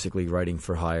basically writing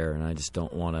for hire, and I just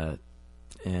don't want to,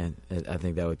 and I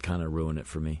think that would kind of ruin it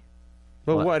for me.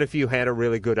 But what if you had a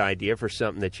really good idea for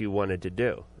something that you wanted to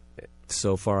do?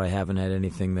 So far, I haven't had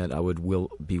anything that I would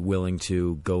be willing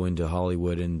to go into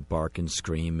Hollywood and bark and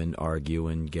scream and argue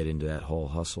and get into that whole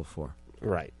hustle for.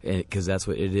 Right. Because that's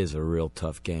what it is, a real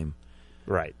tough game.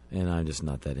 Right. And I'm just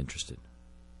not that interested.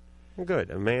 Good.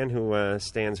 A man who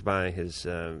stands by his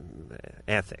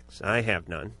ethics. I have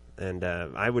none. And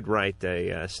I would write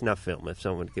a snuff film if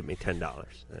someone would give me $10.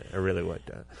 I really would.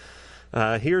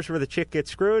 Here's where the chick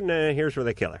gets screwed, and here's where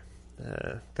they kill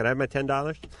her. Can I have my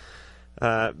 $10?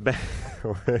 I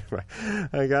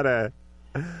got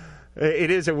it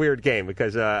is a weird game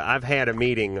because I've had a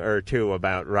meeting or two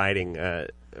about writing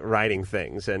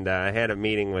things, and I had a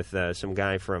meeting with some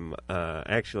guy from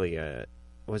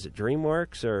was it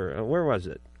DreamWorks or where was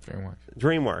it?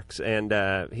 DreamWorks,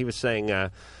 and he was saying,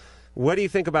 what do you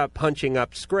think about punching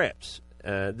up scripts?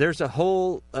 There's a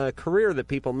whole career that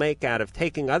people make out of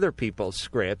taking other people's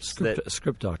scripts.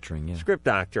 Script doctoring, yeah. Script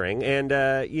doctoring. And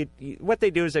what they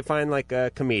do is they find like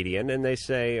a comedian and they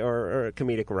say, or a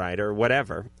comedic writer or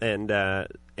whatever, and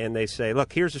they say,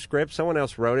 look, here's a script. Someone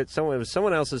else wrote it. It was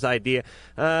someone else's idea.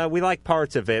 We like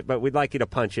parts of it, but we'd like you to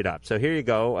punch it up. So here you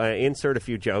go. Insert a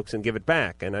few jokes and give it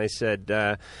back. And I said,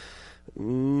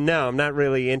 no, I'm not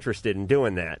really interested in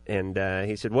doing that. And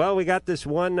he said, well, we got this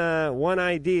one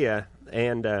idea.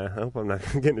 And I hope I'm not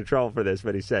going to get into trouble for this,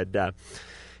 but he said,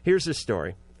 here's the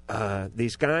story.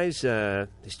 These guys,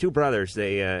 these two brothers,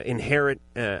 they inherit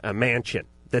a mansion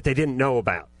that they didn't know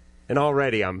about. And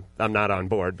already I'm not on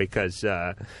board because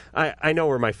I know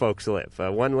where my folks live.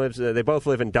 One lives, they both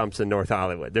live in dumps in North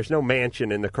Hollywood. There's no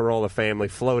mansion in the Carolla family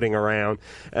floating around.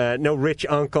 No rich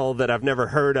uncle that I've never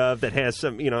heard of that has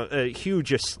some, a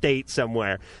huge estate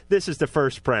somewhere. This is the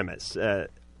first premise.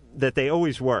 That they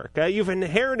always work. You've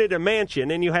inherited a mansion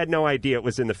and you had no idea it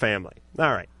was in the family.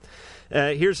 All right.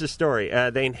 Here's the story.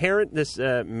 They inherit this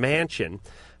mansion.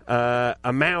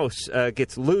 A mouse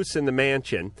gets loose in the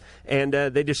mansion, and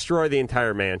they destroy the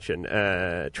entire mansion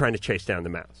trying to chase down the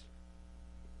mouse.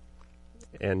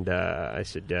 And I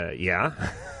said, yeah.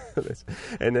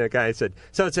 And the guy said,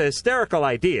 so it's a hysterical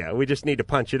idea. We just need to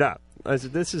punch it up. I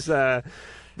said, this is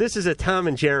a Tom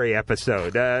and Jerry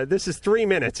episode. This is 3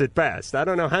 minutes at best. I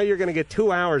don't know how you're going to get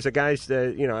 2 hours of guys,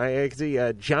 I see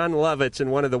John Lovitz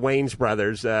and one of the Wayans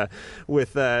brothers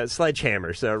with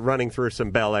sledgehammers running through some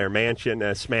Bel Air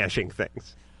mansion, smashing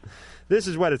things. This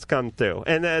is what it's come to.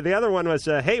 And the other one was,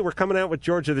 hey, we're coming out with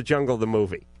George of the Jungle, the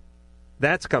movie.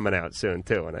 That's coming out soon,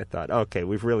 too. And I thought, okay,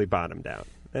 we've really bottomed out.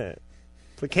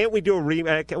 Can't we do a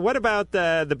remake? What about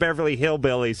the Beverly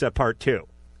Hillbillies Part 2?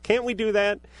 Can't we do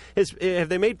that? Have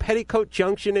they made Petticoat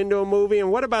Junction into a movie?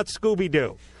 And what about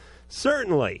Scooby-Doo?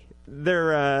 Certainly,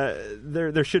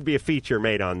 there should be a feature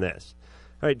made on this.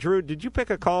 All right, Drew, did you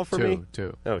pick a call for me?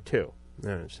 Two. Oh, 2.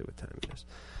 Let's see what time it is.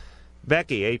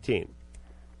 Becky, 18.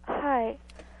 Hi.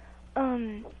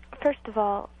 First of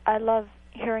all, I love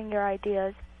hearing your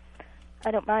ideas. I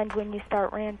don't mind when you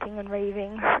start ranting and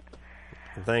raving.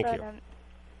 Thank you.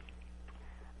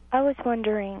 I was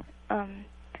wondering,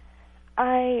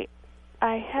 I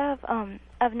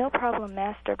have no problem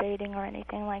masturbating or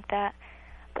anything like that,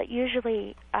 but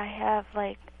usually I have,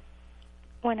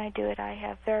 when I do it, I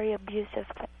have very abusive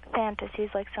fantasies,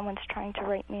 like someone's trying to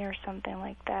rape me or something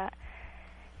like that.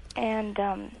 And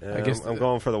I guess I'm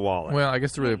going for the wallet. Well, I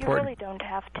guess the really important. You really don't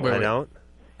have to. I don't?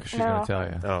 She's going to tell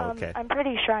you. Oh, okay. I'm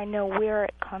pretty sure I know where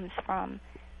it comes from,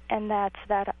 and that's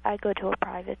that I go to a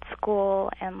private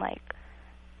school and,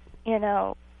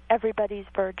 everybody's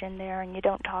virgin there, and you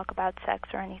don't talk about sex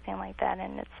or anything like that,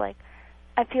 and it's like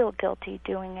I feel guilty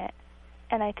doing it,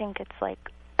 and I think it's like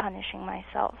punishing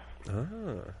myself.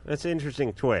 That's an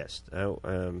interesting twist.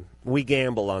 We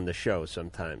gamble on the show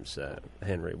sometimes,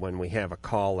 Henry, when we have a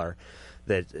caller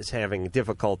that is having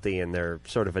difficulty in their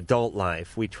sort of adult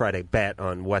life. We try to bet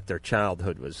on what their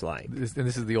childhood was like.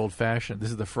 This is the old-fashioned,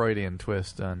 this is the Freudian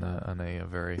twist on a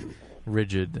very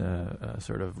rigid,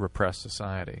 sort of repressed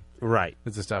society. Right.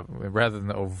 It's just rather than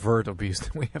the overt abuse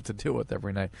that we have to deal with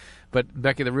every night. But,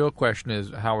 Becky, the real question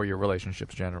is, how are your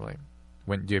relationships generally?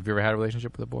 Have you ever had a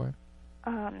relationship with a boy?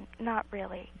 Not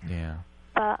really. Yeah.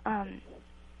 But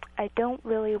I don't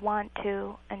really want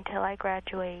to until I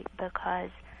graduate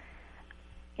because,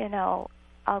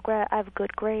 I have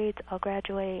good grades, I'll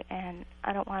graduate, and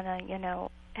I don't want to,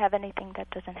 have anything that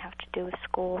doesn't have to do with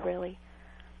school really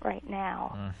right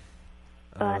now.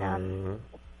 But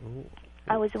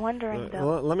I was wondering, though.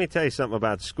 Well, let me tell you something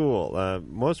about school.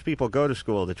 Most people go to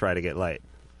school to try to get laid.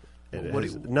 It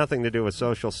has nothing to do with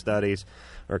social studies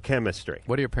or chemistry.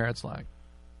 What are your parents like?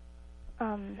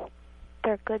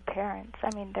 They're good parents.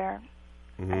 I mean, they're...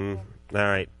 All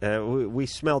right. We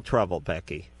smell trouble,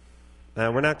 Becky.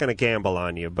 We're not going to gamble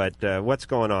on you, but what's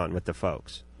going on with the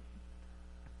folks?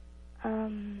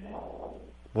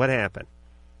 What happened?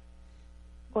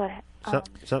 What?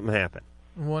 Something happened.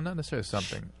 Well, not necessarily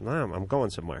something. No, I'm going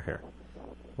somewhere here.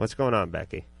 What's going on,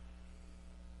 Becky?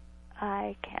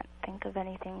 I can't think of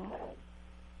anything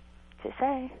to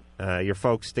say. Your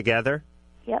folks together?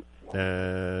 Yep.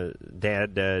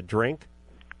 Dad drink?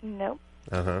 Nope.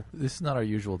 Uh-huh. This is not our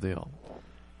usual deal.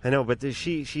 I know, but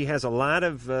she has a lot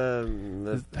of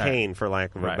pain, for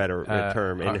lack of a better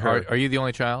term, in her. Are you the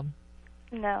only child?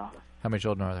 No. How many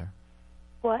children are there?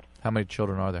 What? How many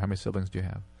children are there? How many siblings do you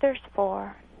have? There's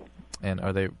 4. And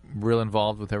are they real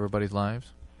involved with everybody's lives?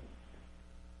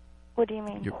 What do you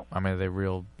mean? Are they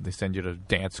real? They send you to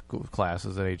dance school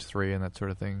classes at age 3 and that sort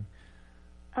of thing?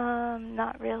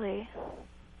 Not really.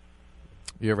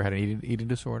 You ever had an eating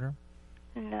disorder?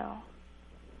 No.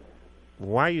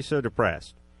 Why are you so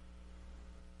depressed?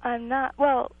 I'm not.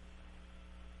 Well,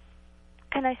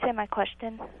 can I say my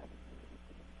question?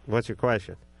 What's your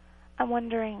question? I'm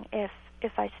wondering if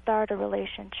I start a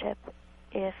relationship,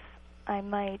 if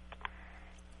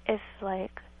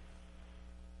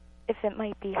it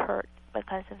might be hurt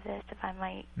because of this, if I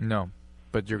might. No,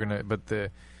 but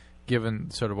given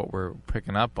sort of what we're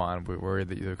picking up on, we're worried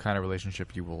that the kind of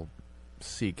relationship you will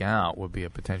seek out would be a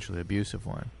potentially abusive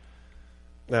one.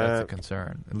 That's a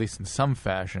concern. At least in some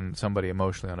fashion, somebody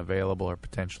emotionally unavailable or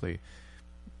potentially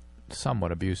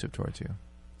somewhat abusive towards you.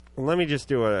 Let me just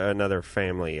do another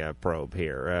family probe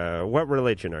here. What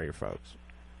religion are your folks?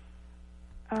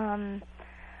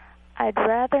 I'd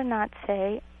rather not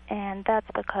say, and that's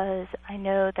because I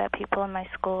know that people in my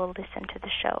school listen to the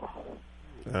show.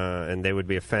 And they would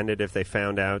be offended if they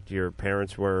found out your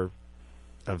parents were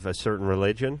of a certain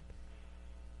religion?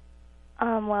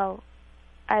 Well,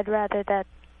 I'd rather that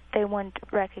they wouldn't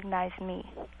recognize me.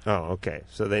 Oh, okay.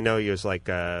 So they know you as like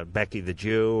Becky the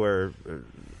Jew or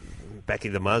Becky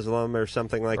the Muslim or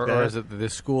something like that? Or is it that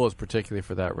this school is particularly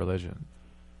for that religion?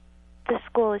 The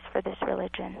school is for this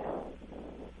religion.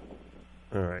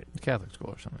 All right. Catholic school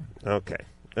or something.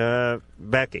 Okay.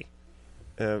 Becky,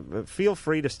 feel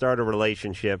free to start a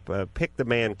relationship. Pick the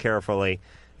man carefully,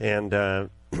 and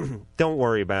don't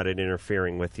worry about it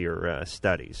interfering with your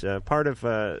studies. Part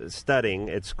of studying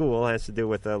at school has to do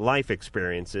with life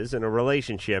experiences, and a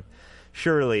relationship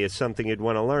surely is something you'd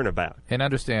want to learn about. And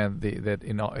understand that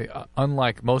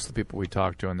unlike most of the people we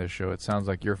talk to on this show, it sounds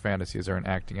like your fantasies are an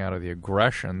acting out of the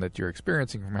aggression that you're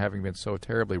experiencing from having been so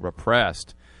terribly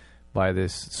repressed by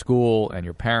this school and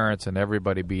your parents and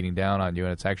everybody beating down on you,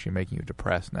 and it's actually making you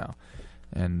depressed now.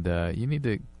 And you need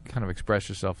to kind of express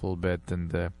yourself a little bit,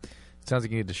 and it sounds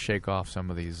like you need to shake off some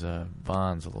of these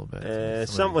bonds a little bit.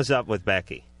 Something was up with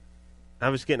Becky. I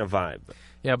was getting a vibe.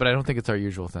 Yeah, but I don't think it's our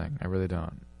usual thing. I really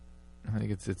don't. I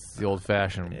think it's the old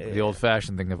fashioned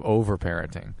thing of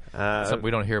overparenting. Something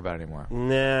we don't hear about anymore.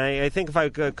 Nah, I think if I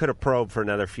could have probed for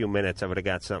another few minutes, I would have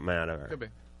got something out of her. Could be.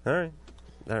 All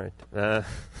right.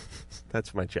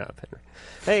 That's my job,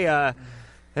 Henry.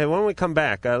 Hey, when we come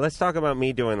back, let's talk about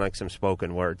me doing like some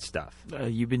spoken word stuff.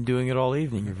 You've been doing it all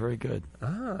evening. You're very good.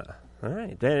 All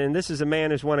right. And this is a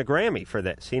man who's won a Grammy for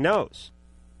this. He knows.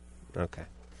 Okay.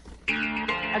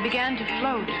 I began to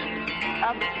float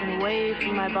up and away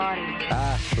from my body.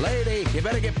 Lady, you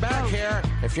better get back here.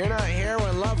 If you're not here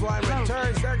when Loveline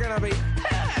returns, they're going to be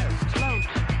pissed. Float.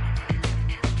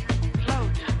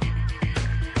 Float.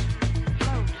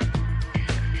 Float.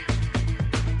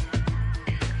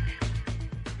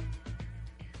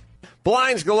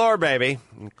 Blinds galore, baby.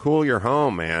 Cool your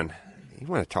home, man. You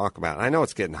want to talk about it. I know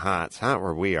it's getting hot. It's hot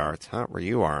where we are. It's hot where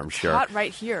you are, I'm sure. Hot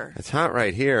right here. It's hot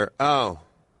right here. Oh.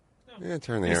 Yeah,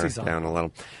 turn the air down a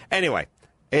little. Anyway,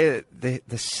 the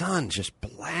sun's just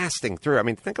blasting through. I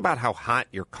mean, think about how hot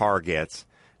your car gets.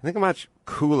 Think how much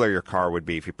cooler your car would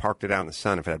be if you parked it out in the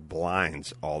sun if it had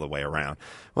blinds all the way around.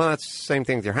 Well, that's the same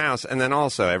thing with your house. And then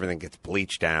also everything gets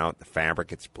bleached out. The fabric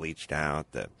gets bleached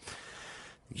out. The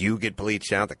You get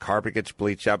bleached out. The carpet gets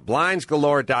bleached out.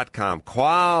 BlindsGalore.com.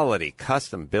 Quality,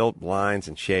 custom-built blinds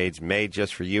and shades made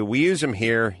just for you. We use them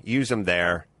here, use them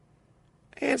there.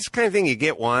 And it's the kind of thing you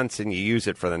get once and you use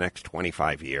it for the next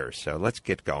 25 years. So let's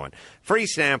get going. Free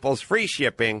samples, free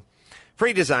shipping,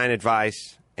 free design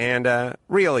advice, and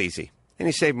real easy. And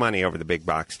you save money over the big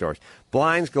box stores.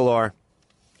 Blinds Galore.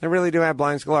 They really do have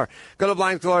blinds galore. Go to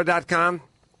BlindsGalore.com.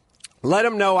 Let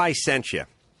them know I sent you.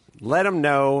 Let them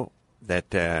know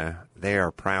that they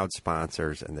are proud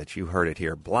sponsors and that you heard it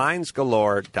here.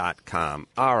 BlindsGalore.com.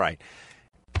 All right.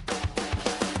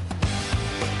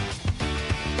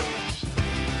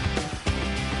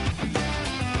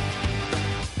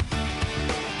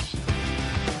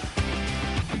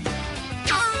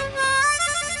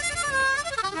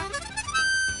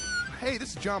 Hey,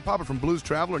 this is John Popper from Blues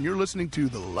Traveler, and you're listening to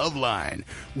The Love Line,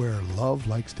 where love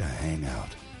likes to hang out.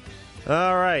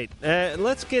 All right.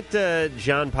 Let's get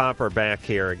John Popper back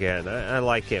here again. I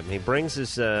like him. He brings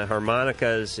his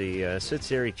harmonicas. He sits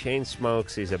here. He chain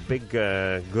smokes. He's a big,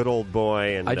 good old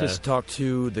boy. And I just talked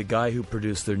to the guy who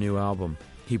produced their new album.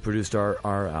 He produced our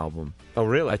album. Oh,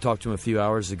 really? I talked to him a few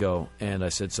hours ago, and I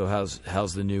said, so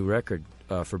how's the new record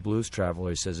for Blues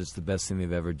Traveler? He says it's the best thing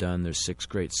they've ever done. There's 6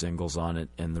 great singles on it,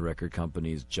 and the record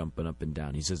company is jumping up and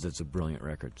down. He says it's a brilliant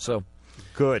record. So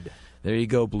good. There you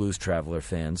go, Blues Traveler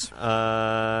fans.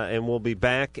 And we'll be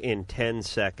back in 10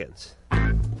 seconds.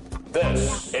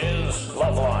 This is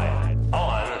Loveline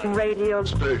on Radio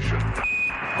Station.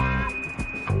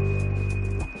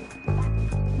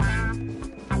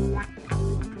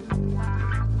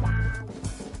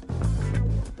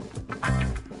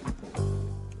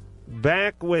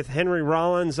 Back with Henry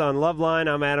Rollins on Loveline.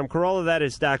 I'm Adam Carolla. That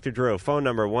is Dr. Drew. Phone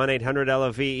number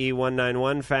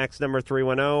 1-800-LOVE-191. Fax number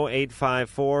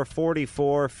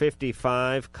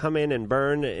 310-854-4455. Come In and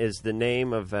Burn is the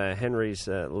name of Henry's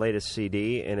latest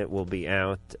CD, and it will be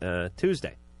out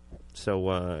Tuesday. So,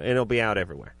 and it'll be out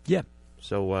everywhere. Yeah.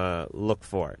 So look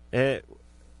for it.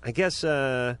 I guess...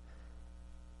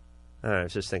 I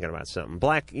was just thinking about something.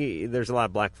 There's a lot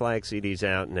of Black Flag CDs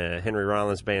out and a Henry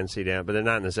Rollins Band CD out, but they're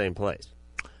not in the same place.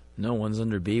 No, one's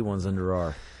under B, one's under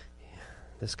R.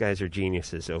 These guys are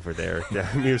geniuses over there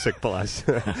at Music Plus.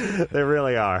 They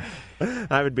really are.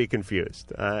 I would be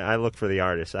confused. I look for the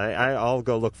artist. I'll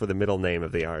go look for the middle name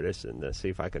of the artist and see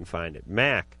if I can find it.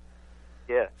 Mac.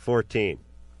 Yeah. 14.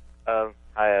 Hi,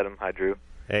 Adam. Hi, Drew.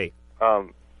 Hey. Well,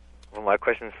 my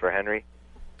question is for Henry.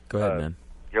 Go ahead, man.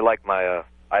 You're like my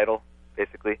idol,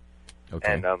 basically.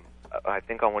 Okay. And I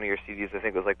think on one of your CDs, I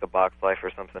think it was like The Box Life or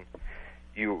something,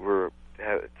 you were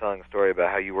telling a story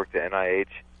about how you worked at NIH.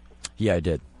 Yeah, I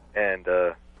did. And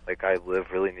like I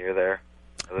live really near there.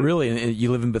 Really? And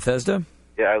you live in Bethesda?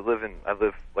 Yeah, I live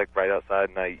like right outside,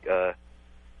 and I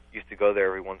used to go there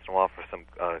every once in a while for some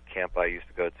camp I used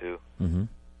to go to. Mm-hmm.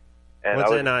 And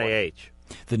what's NIH?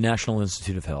 The National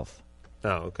Institute of Health. Oh,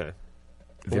 okay.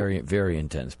 Very, very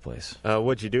intense place.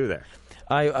 What'd you do there?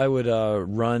 I would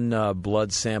run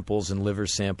blood samples and liver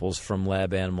samples from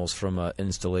lab animals from an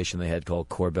installation they had called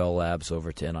Corbell Labs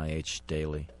over to NIH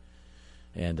daily.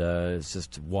 And it's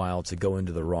just wild to go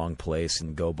into the wrong place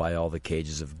and go by all the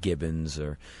cages of gibbons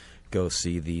or go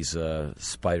see these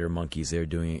spider monkeys they're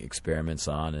doing experiments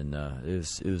on. And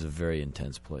it was a very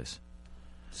intense place.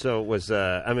 So was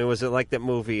it like that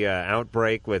movie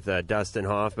Outbreak with Dustin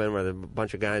Hoffman, where there were a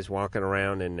bunch of guys walking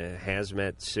around in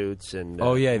hazmat suits and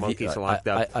monkeys locked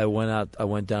up? I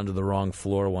went down to the wrong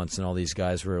floor once, and all these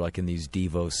guys were like in these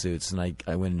Devo suits, and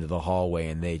I went into the hallway,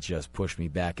 and they just pushed me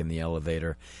back in the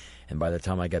elevator. And by the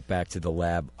time I got back to the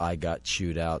lab, I got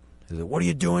chewed out. They said, "What are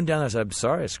you doing down there?" I said, "I'm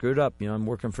sorry, I screwed up. I'm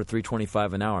working for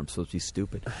 $3.25 an hour. I'm supposed to be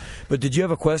stupid." But did you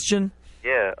have a question?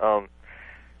 Yeah, I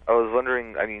was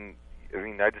wondering. I mean,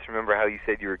 I just remember how you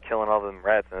said you were killing all them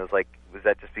rats, and I was like, was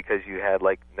that just because you had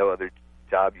like no other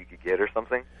job you could get or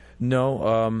something?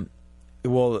 No.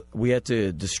 Well, we had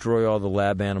to destroy all the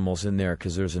lab animals in there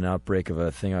because there's an outbreak of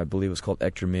a thing I believe was called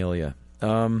ectromelia.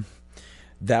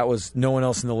 That was no one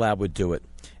else in the lab would do it.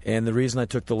 And the reason I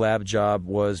took the lab job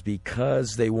was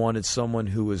because they wanted someone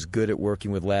who was good at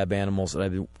working with lab animals.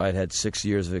 And I'd had 6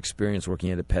 years of experience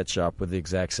working at a pet shop with the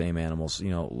exact same animals,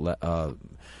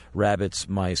 rabbits,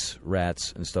 mice,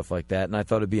 rats, and stuff like that. And I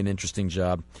thought it'd be an interesting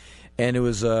job. And it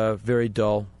was very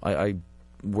dull. I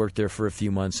worked there for a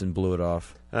few months and blew it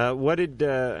off. How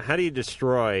do you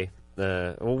destroy?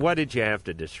 What did you have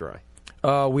to destroy?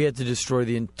 We had to destroy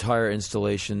the entire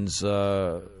installation's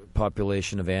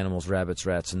population of animals, rabbits,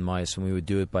 rats, and mice, and we would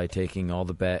do it by taking all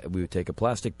the we would take a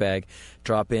plastic bag,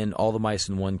 drop in all the mice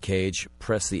in one cage,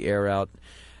 press the air out,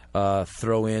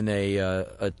 throw in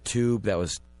a tube that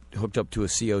was hooked up to a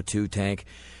CO2 tank,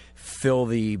 fill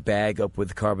the bag up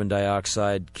with carbon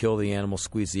dioxide, kill the animal,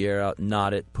 squeeze the air out,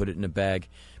 knot it, put it in a bag,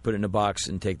 put it in a box,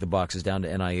 and take the boxes down to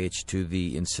NIH to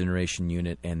the incineration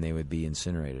unit, and they would be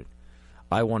incinerated.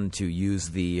 I wanted to use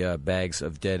the bags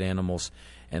of dead animals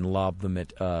and lob them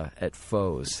at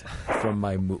foes from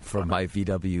my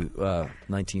VW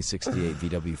 1968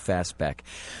 VW Fastback.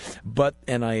 But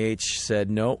NIH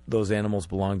said, no, those animals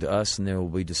belong to us and they will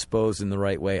be disposed in the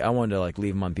right way. I wanted to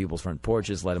leave them on people's front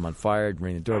porches, light them on fire,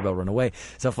 ring the doorbell, run away,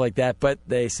 stuff like that. But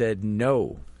they said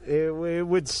no. It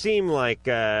would seem like,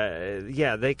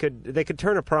 they could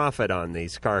turn a profit on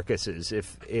these carcasses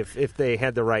if they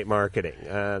had the right marketing.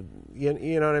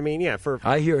 You know what I mean? Yeah.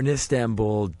 I hear in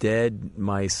Istanbul, dead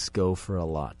mice go for a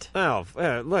lot. Oh,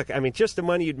 look! I mean, just the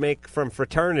money you'd make from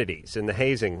fraternities in the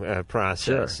hazing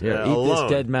process. Sure. Yeah. Eat alone.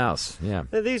 this dead mouse. Yeah.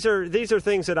 These are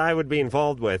things that I would be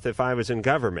involved with if I was in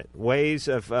government. Ways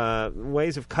of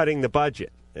cutting the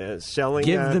budget. Selling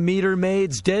Give the meter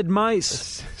maids dead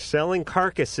mice. Selling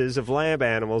carcasses of lab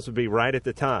animals would be right at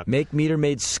the top. Make meter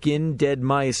maids skin dead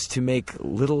mice to make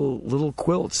little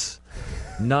quilts.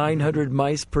 900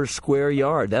 mice per square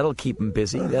yard. That'll keep them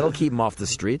busy. That'll keep them off the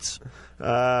streets.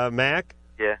 Mac?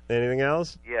 Yeah. Anything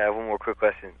else? Yeah, I have one more quick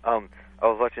question. I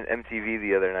was watching MTV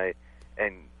the other night,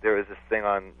 and there was this thing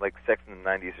on sex in the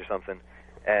 90s or something,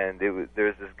 and there was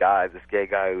this gay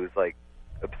guy who was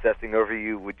obsessing over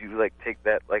you. Would you take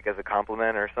that as a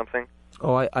compliment or something?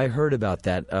 Oh, I heard about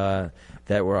that.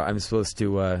 That where I'm supposed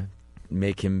to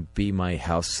make him be my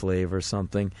house slave or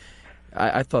something.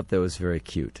 I thought that was very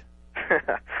cute.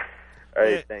 All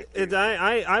right, thank you.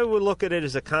 I would look at it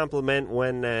as a compliment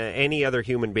when any other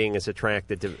human being is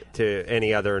attracted to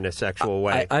any other in a sexual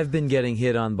way. I've been getting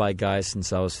hit on by guys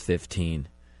since I was 15.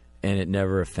 And it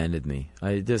never offended me.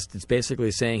 It's basically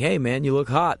saying, hey, man, you look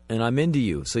hot, and I'm into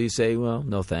you. So you say, well,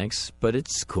 no thanks, but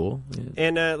it's cool. Yeah.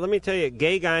 And let me tell you,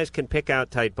 gay guys can pick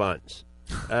out tight buns.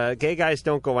 Gay guys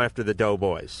don't go after the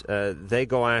doughboys. They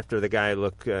go after the guy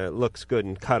looks good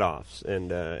in cutoffs. And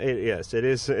yes, it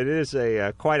is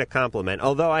quite a compliment.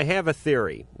 Although I have a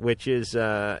theory, which is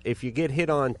if you get hit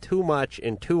on too much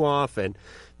and too often,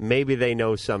 maybe they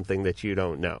know something that you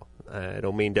don't know. I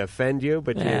don't mean to offend you,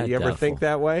 but you ever think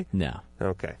that way? No.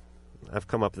 Okay. I've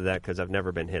come up with that because I've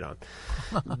never been hit on.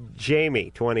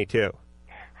 Jamie, 22.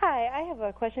 Hi, I have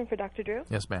a question for Dr. Drew.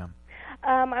 Yes, ma'am.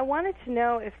 I wanted to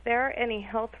know if there are any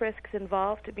health risks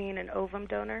involved to being an ovum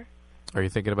donor. Are you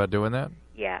thinking about doing that?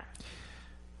 Yeah.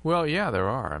 Well, yeah, there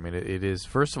are. I mean, it is,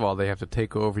 first of all, they have to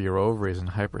take over your ovaries and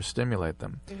hyperstimulate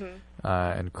them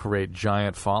and create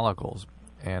giant follicles.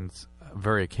 And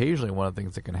very occasionally, one of the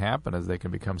things that can happen is they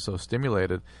can become so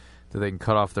stimulated that they can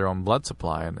cut off their own blood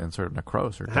supply and sort of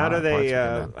necrose or how do they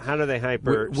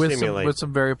hyperstimulate? With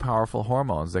some very powerful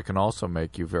hormones that can also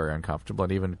make you very uncomfortable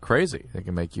and even crazy. They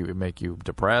can make you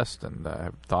depressed and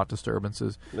have thought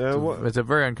disturbances. It's a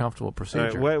very uncomfortable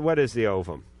procedure. What is the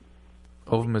ovum?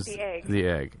 Ovum is the egg. The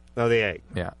egg. Oh, the egg.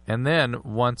 Yeah, and then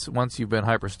once you've been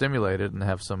hyperstimulated and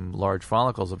have some large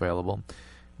follicles available,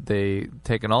 they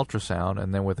take an ultrasound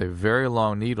and then with a very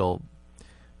long needle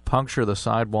puncture the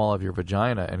side wall of your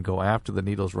vagina and go after the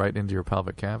needles right into your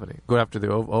pelvic cavity. Go after the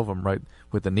ovum right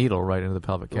with the needle right into the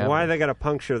pelvic cavity. Why they got to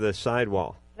puncture the side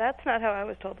wall? That's not how I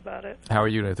was told about it. How are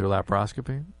you doing it, through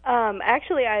laparoscopy?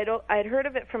 Actually, I'd heard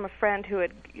of it from a friend who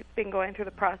had been going through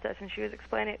the process, and she was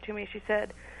explaining it to me. She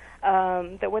said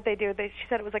that what they do, she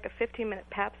said it was like a 15-minute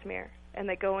pap smear, and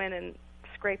they go in and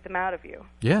scrape them out of you.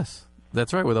 Yes.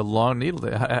 That's right, with a long needle.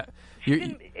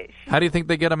 How do you think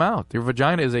they get them out? Your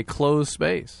vagina is a closed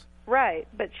space. Right,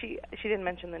 but she didn't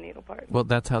mention the needle part. Well,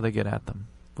 that's how they get at them,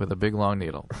 with a big long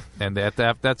needle. And that's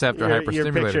after hyperstimulating.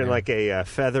 You're picturing like a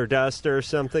feather duster or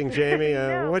something, Jamie?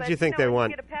 What do you think they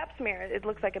want? When you get a pap smear, it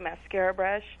looks like a mascara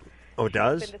brush. Oh, it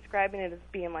does? She's been describing it as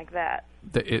being like that.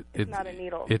 It's not a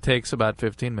needle. It takes about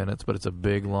 15 minutes, but it's a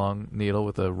big, long needle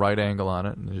with a right angle on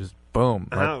it, and just boom.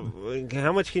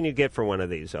 How much can you get for one of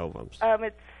these ovums?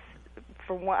 It's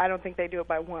for one. I don't think they do it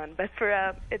by one, but for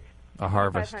it's a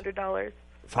harvest. $500.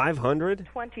 $500?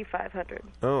 $2,500.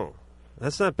 Oh,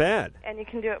 that's not bad. And you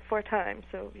can do it 4 times,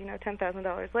 so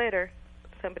 $10,000 later,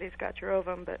 somebody's got your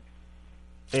ovum. But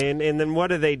and then what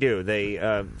do?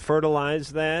 They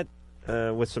fertilize that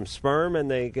with some sperm,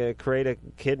 and they create a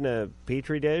kid in a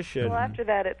petri dish. Well, after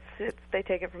that, it's they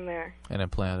take it from there and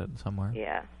implant it somewhere.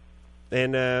 Yeah.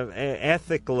 And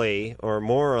ethically or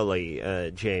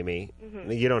morally, Jamie,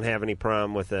 you don't have any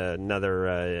problem with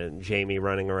another Jamie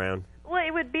running around? Well,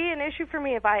 it would be an issue for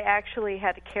me if I actually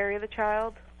had to carry the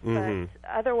child, but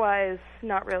otherwise,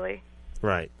 not really.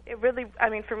 Right. It really, I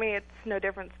mean, for me, it's no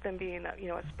difference than being a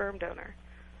sperm donor.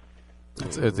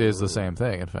 It is the same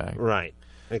thing, in fact. Right.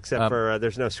 Except for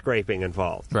there's no scraping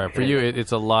involved. Right. For you,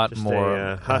 it's a lot just more.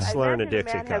 a hustler and a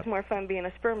Dixie man cup. has more fun being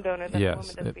a sperm donor than a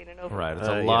woman does being an ovum. Right. It's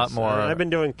a lot more. I've been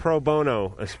doing pro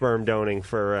bono sperm donating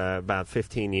for about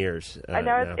 15 years. I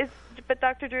know. now. But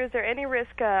Dr. Drew, is there any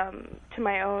risk to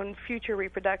my own future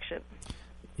reproduction?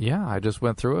 Yeah, I just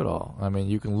went through it all. I mean,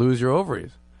 you can lose your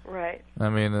ovaries. Right. I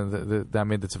mean,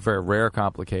 it's a very rare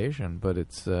complication, but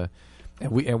it's. And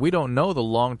we don't know the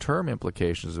long-term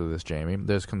implications of this, Jamie.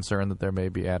 There's concern that there may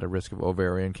be added risk of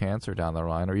ovarian cancer down the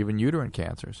line, or even uterine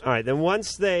cancers. All right, then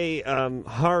once they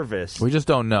harvest, we just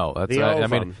don't know. That's the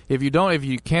ovum. I mean, if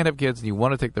you can't have kids and you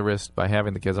want to take the risk by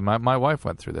having the kids, and my wife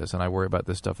went through this, and I worry about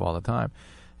this stuff all the time.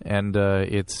 And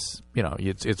it's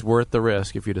worth the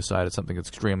risk if you decide it's something that's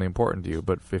extremely important to you.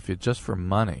 But if it's just for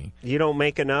money, you don't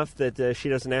make enough that she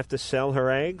doesn't have to sell her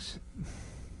eggs.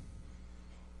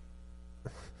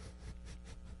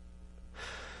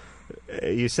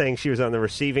 You saying she was on the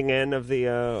receiving end of the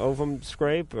ovum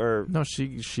scrape, or no?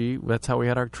 She. That's how we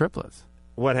had our triplets.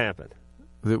 What happened?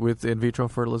 With in vitro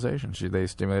fertilization, they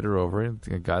stimulated her ovary and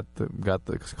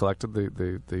collected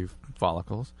the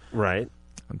follicles, right,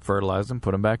 and fertilized them,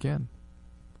 put them back in.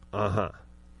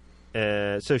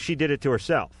 So she did it to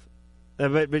herself,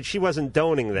 but she wasn't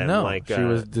donating them. No, like she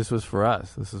was. This was for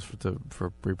us. This is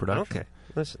for reproduction. Okay,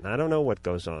 listen, I don't know what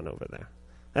goes on over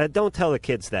there. Don't tell the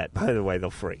kids that. By the way, they'll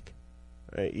freak.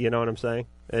 You know what I'm saying?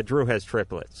 Drew has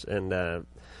triplets, and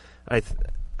I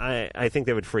think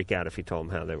they would freak out if you told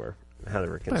them how they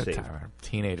were conceived.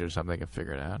 Teenagers or something can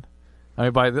figure it out. I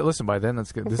mean, by then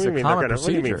that's good. This is a What common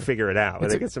procedure. do you mean figure it out?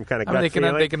 They get some kind of gut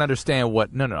feeling? They can understand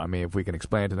what. No. I mean, if we can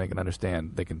explain it to them, they can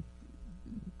understand. They can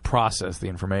process the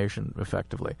information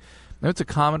effectively. Now, it's a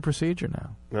common procedure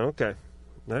now. Okay,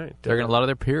 all right. A lot of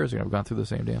their peers are going to have gone through the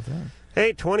same damn thing.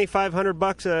 Hey,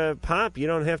 $2,500 a pop. You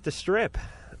don't have to strip.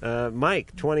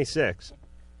 Mike, 26.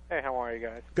 Hey, how are you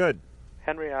guys? Good.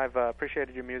 Henry, I've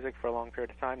appreciated your music for a long period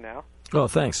of time now. Oh,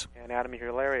 thanks. And Adam, you're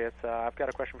hilarious. I've got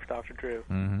a question for Dr. Drew.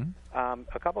 Mm-hmm.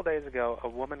 A couple of days ago, a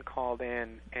woman called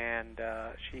in, and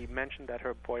she mentioned that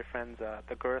her boyfriend's,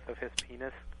 the girth of his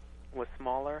penis was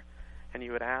smaller, and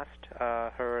you had asked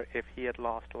her if he had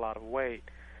lost a lot of weight,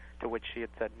 to which she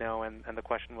had said no, and the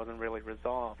question wasn't really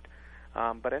resolved.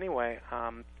 But anyway...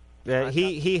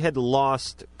 he had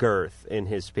lost girth in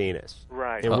his penis.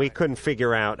 Right. And we couldn't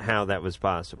figure out how that was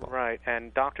possible. Right.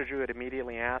 And Dr. Drew had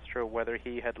immediately asked her whether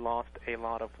he had lost a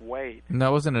lot of weight. And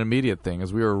that wasn't an immediate thing,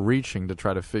 as we were reaching to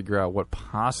try to figure out what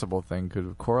possible thing could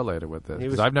have correlated with this.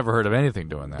 Because I've never heard of anything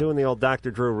doing that. Doing the old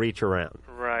Dr. Drew reach around.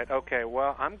 Right. Okay.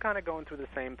 Well, I'm kind of going through the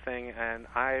same thing, and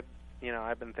I've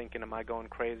been thinking, am I going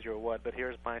crazy or what? But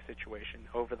here's my situation.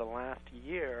 Over the last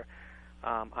year,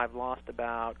 I've lost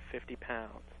about 50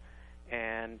 pounds.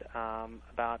 And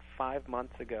about 5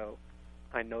 months ago,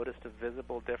 I noticed a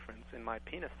visible difference in my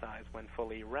penis size when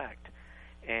fully erect.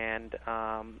 And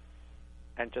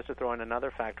just to throw in another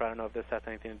factor, I don't know if this has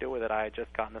anything to do with it, I had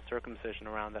just gotten a circumcision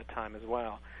around that time as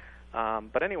well.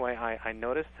 But anyway, I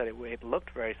noticed that it looked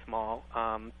very small,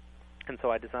 and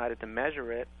so I decided to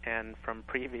measure it, and from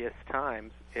previous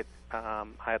times, I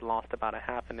had lost about a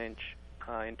half an inch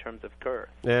in terms of girth.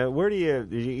 Where do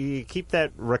you keep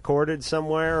that recorded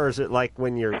somewhere, or is it like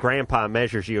when your grandpa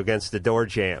measures you against the door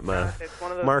jamb?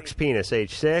 Mark's penis,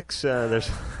 age 6. There's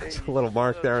a little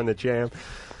mark there on the jamb.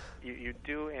 You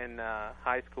do in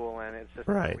high school, and it's just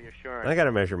right. reassuring. I got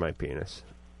to measure my penis.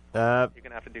 You're going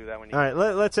to have to do that when you... All right,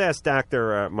 let's ask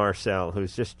Dr. Marcel,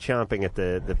 who's just chomping at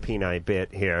the peni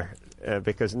bit here,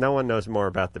 because no one knows more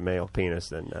about the male penis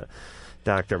than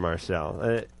Dr.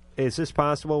 Marcel. Is this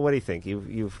possible? What do you think?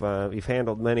 You've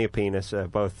handled many a penis,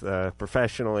 both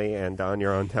professionally and on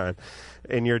your own time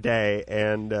in your day,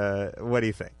 and what do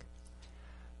you think?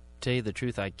 To tell you the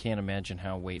truth, I can't imagine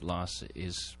how weight loss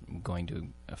is going to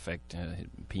affect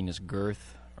penis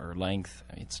girth or length.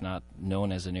 It's not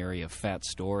known as an area of fat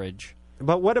storage.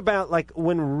 But what about, like,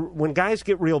 when guys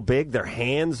get real big, their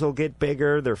hands will get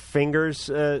bigger, their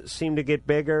fingers seem to get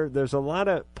bigger. There's a lot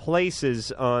of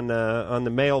places on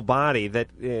the male body that,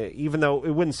 even though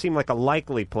it wouldn't seem like a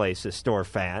likely place to store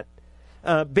fat,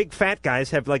 big fat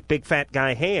guys have, like, big fat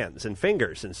guy hands and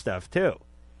fingers and stuff, too.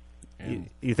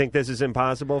 You think this is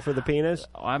impossible for the penis?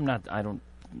 I don't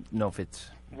know if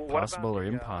it's possible or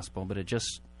impossible, but it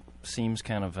just seems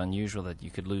kind of unusual that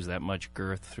you could lose that much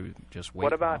girth through just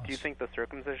weight loss. Do you think the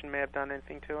circumcision may have done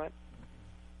anything to it?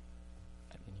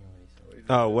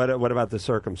 Oh, what about the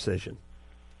circumcision?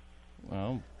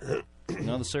 Well,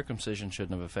 no, the circumcision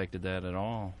shouldn't have affected that at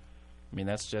all. I mean,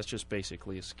 that's just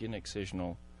basically a skin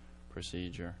excisional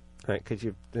procedure. All right, could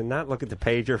you not look at the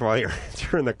pager while you're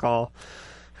during the call?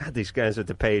 God, these guys with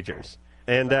the pagers.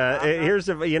 And here's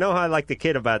you know how I like to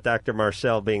kid about Dr.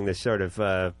 Marcel being this sort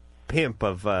of pimp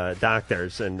of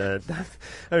doctors, and I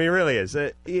mean, he really is.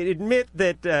 Admit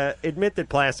that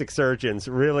plastic surgeons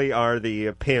really are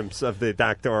the pimps of the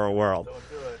doctoral world.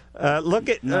 Look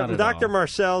at Dr.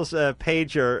 Marcel's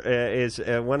pager is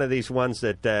one of these ones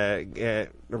that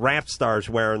rap stars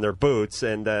wear in their boots,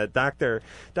 and Dr.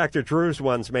 Drew's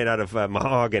one's made out of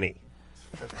mahogany.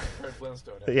 Fred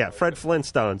Flintstone. Yeah, Fred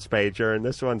Flintstone's pager, and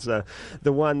this one's the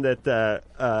one that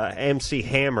MC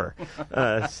Hammer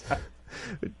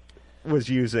was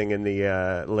using in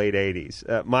the late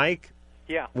 80s. Mike?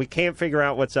 Yeah. We can't figure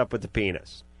out what's up with the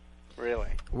penis. Really?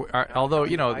 Although,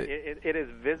 you know... It is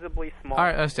visibly small.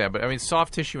 I understand, but I mean,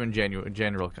 soft tissue in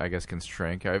general, I guess, can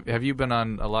shrink. Have you been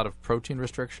on a lot of protein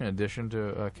restriction in addition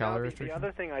to calorie restriction? The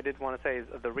other thing I did want to say is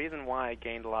the reason why I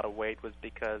gained a lot of weight was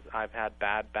because I've had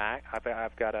bad back.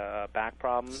 I've got a back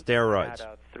problem. Steroids. I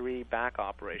had 3 back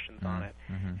operations on it.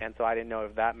 Mm-hmm. And so I didn't know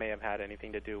if that may have had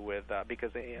anything to do with...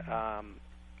 because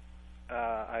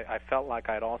I felt like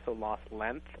I'd also lost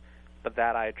length, but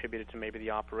that I attributed to maybe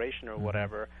the operation or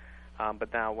whatever.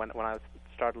 But now, when I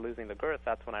started losing the girth,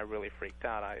 that's when I really freaked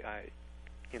out. I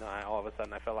all of a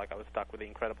sudden I felt like I was stuck with the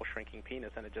incredible shrinking penis,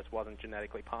 and it just wasn't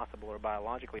genetically possible or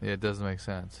biologically. Yeah, it doesn't make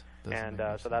sense.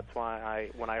 So that's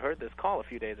why when I heard this call a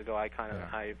few days ago,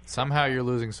 somehow you're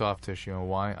losing soft tissue, and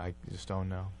why I just don't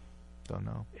know.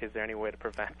 Is there any way to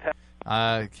prevent that?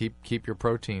 Keep your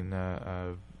protein.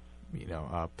 Don't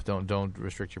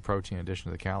restrict your protein in addition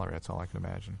to the calorie. That's all I can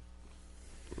imagine.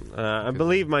 I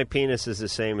believe my penis is the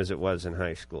same as it was in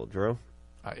high school, Drew.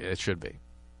 It should be.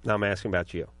 No, I'm asking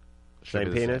about you.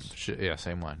 Same penis? Yeah,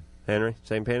 same one. Henry,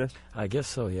 same penis? I guess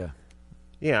so, yeah.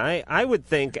 Yeah, I would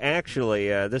think, actually,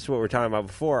 this is what we were talking about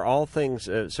before, all things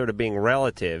sort of being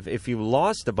relative, if you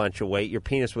lost a bunch of weight, your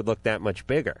penis would look that much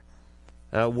bigger.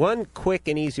 One quick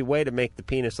and easy way to make the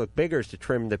penis look bigger is to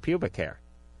trim the pubic hair.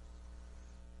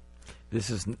 This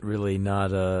is really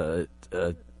not a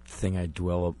thing I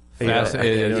dwell upon.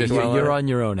 You're on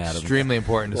your own, Adam. Extremely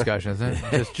important discussion, isn't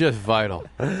it? It's just vital.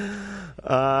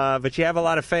 But you have a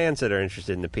lot of fans that are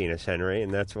interested in the penis, Henry,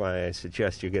 and that's why I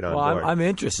suggest you get on board. I'm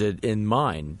interested in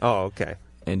mine. Oh, okay.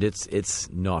 And it's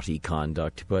naughty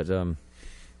conduct, but...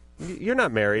 You're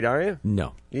not married, are you?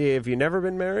 No. Have you never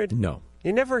been married? No.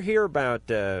 You never hear about,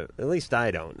 at least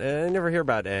I don't, I never hear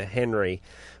about Henry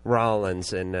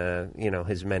Rollins and,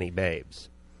 his many babes.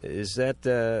 Is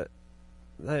that...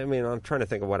 I mean, I'm trying to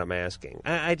think of what I'm asking.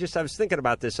 I was thinking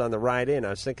about this on the ride in.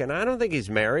 I was thinking, I don't think he's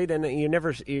married, and you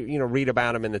never, read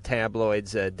about him in the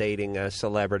tabloids dating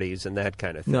celebrities and that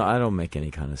kind of thing. No, I don't make any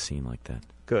kind of scene like that.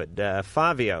 Good.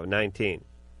 Fabio, 19.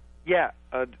 Yeah.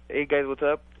 Hey, guys, what's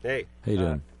up? Hey. How you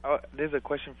doing? There's a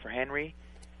question for Henry.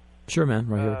 Sure, man.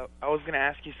 Right here. I was going to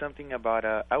ask you something about,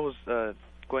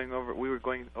 we were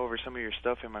going over some of your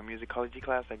stuff in my musicology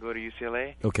class. I go to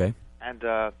UCLA. Okay. And,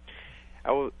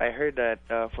 I heard that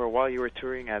for a while you were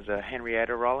touring as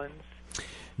Henrietta Rollins.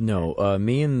 No,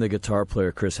 me and the guitar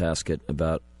player Chris Haskett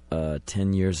about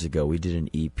 10 years ago, we did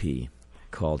an EP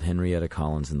called Henrietta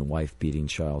Collins and the Wife-Beating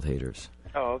Child Haters.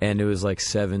 Oh, okay. And it was like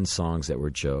 7 songs that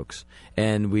were jokes.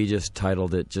 And we just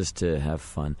titled it just to have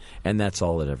fun. And that's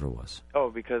all it ever was. Oh,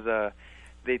 because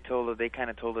they kind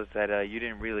of told us that you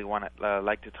didn't really want to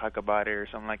like to talk about it or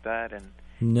something like that, and...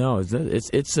 No,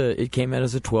 it came out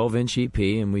as a 12-inch EP,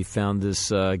 and we found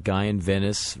this guy in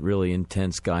Venice, really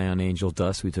intense guy on Angel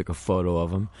Dust. We took a photo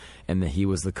of him, and he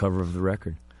was the cover of the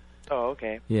record. Oh,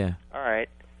 okay. Yeah. All right.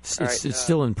 It's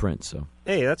still in print, so.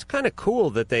 Hey, that's kind of cool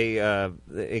that they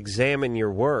examine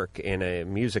your work in a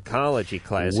musicology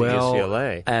class at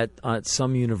UCLA. At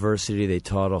some university, they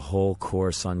taught a whole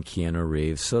course on Keanu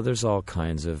Reeves, so there's all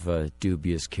kinds of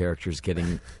dubious characters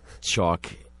getting chalk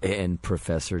and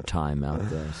professor time out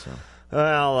there. So.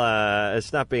 Well,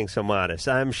 it's not being so modest.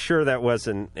 I'm sure that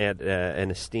wasn't at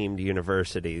an esteemed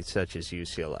university such as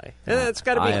UCLA. It's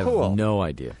got to be cool. I have no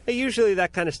idea. Hey, usually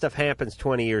that kind of stuff happens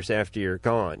 20 years after you're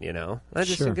gone, I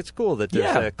just think it's cool that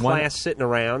there's a class sitting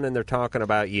around and they're talking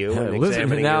about you and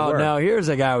examining your work. Now, here's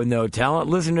a guy with no talent.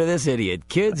 Listen to this idiot.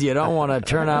 Kids, you don't want to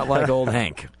turn out like old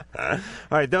Hank. All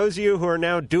right, those of you who are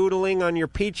now doodling on your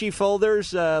peachy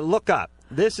folders, look up.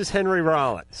 This is Henry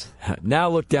Rollins. Now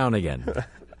look down again.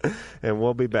 And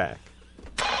we'll be back.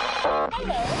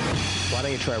 Why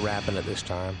don't you try rapping it this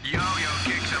time? Yo,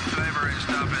 kick some flavor and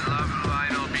stuff in Love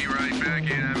Line. I'll be right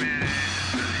back in a minute.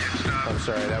 I'm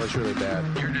sorry, that was really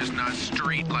bad. You're just not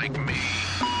street like me.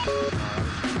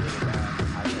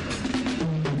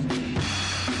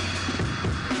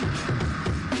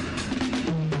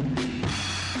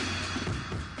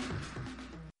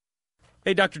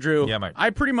 Hey, Dr. Drew. Yeah, Mike.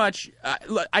 I pretty much,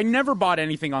 look, I never bought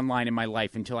anything online in my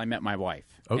life until I met my wife.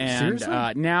 Oh, and,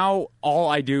 seriously? Now all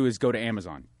I do is go to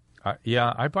Amazon.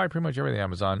 Yeah, I buy pretty much everything on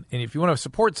Amazon. And if you want to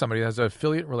support somebody that has an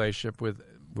affiliate relationship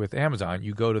with Amazon,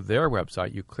 you go to their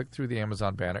website, you click through the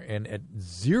Amazon banner, and at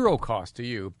zero cost to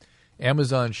you,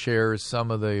 Amazon shares some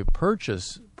of the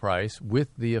purchase price with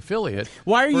the affiliate.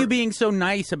 Why are you being so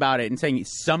nice about it and saying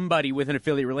somebody with an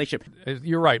affiliate relationship?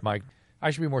 You're right, Mike. I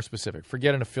should be more specific.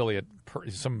 Forget an affiliate,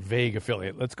 some vague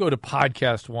affiliate. Let's go to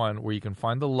Podcast One, where you can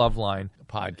find the Loveline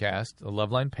podcast, the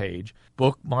Loveline page.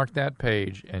 Bookmark that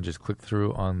page and just click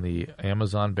through on the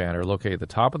Amazon banner located at the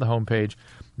top of the homepage.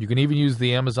 You can even use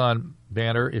the Amazon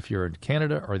banner if you're in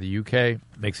Canada or the UK.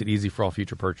 Makes it easy for all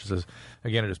future purchases.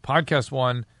 Again, it is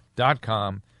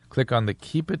podcastone.com. Click on the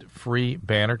Keep It Free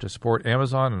banner to support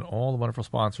Amazon and all the wonderful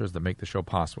sponsors that make the show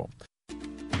possible.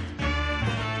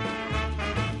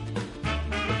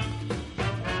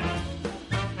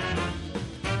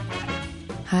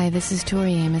 Hi, this is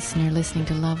Tori Amos, and you're listening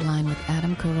to Loveline with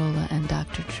Adam Carolla and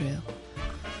Dr. Drew.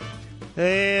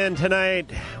 And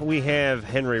tonight we have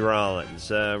Henry Rollins.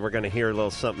 We're going to hear a little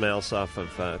something else off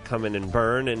of Come In and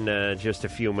Burn in just a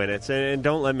few minutes. And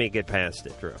don't let me get past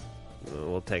it, Drew.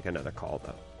 We'll take another call,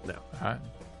 though. No. All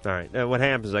right. What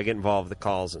happens is I get involved with the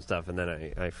calls and stuff, and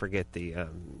then I forget the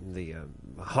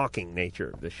hawking nature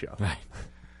of the show. Right.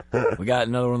 We got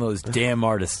another one of those damn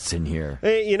artists in here.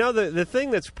 You know, the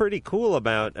thing that's pretty cool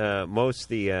about most of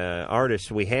the artists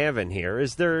we have in here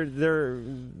is they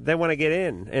want to get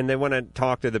in, and they want to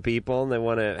talk to the people, and they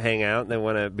want to hang out, and they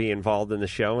want to be involved in the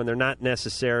show, and they're not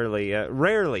necessarily,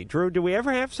 rarely. Drew, do we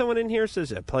ever have someone in here who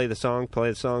says, play the song,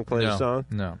 play the song, play the song?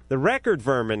 No. The record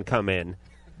vermin come in.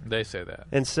 They say that.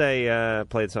 And say,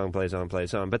 play the song, play the song, play the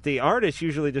song. But the artists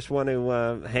usually just want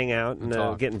to hang out and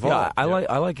get involved. Yeah,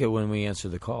 I like it when we answer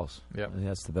the calls. Yeah,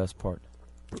 that's the best part.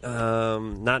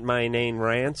 Not my name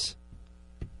rants.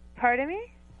 Pardon me?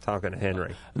 Talking to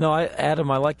Henry. No, Adam,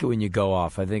 I like it when you go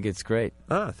off. I think it's great.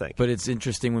 Thank you. But it's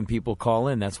interesting when people call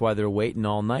in. That's why they're waiting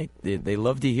all night. They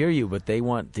love to hear you, but they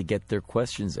want to get their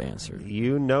questions answered.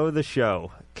 You know the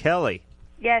show. Kelly.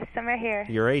 Yes, I'm right here.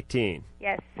 You're 18.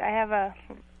 Yes, I have a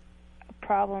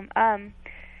problem.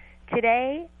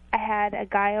 Today I had a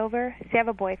guy over. See, I have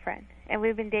a boyfriend, and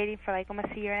we've been dating for like almost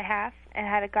a year and a half, and I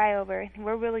had a guy over, and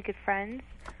we're really good friends.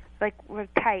 Like, we're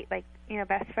tight, like,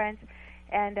 best friends.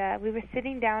 And we were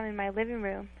sitting down in my living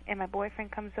room, and my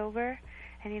boyfriend comes over,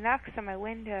 and he knocks on my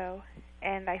window,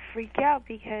 and I freak out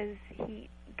because he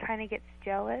kind of gets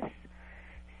jealous.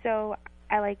 So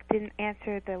I, didn't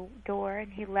answer the door,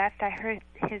 and he left. I heard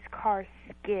his car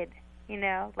skid, he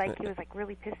was,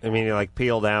 really pissed off. I mean, he,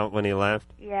 peeled out when he left?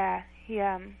 Yeah, he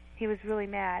was really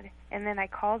mad. And then I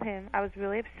called him. I was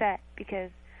really upset because,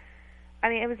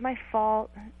 it was my fault,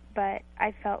 but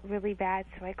I felt really bad,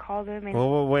 so I called him. And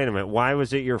well, wait a minute. Why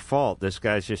was it your fault? This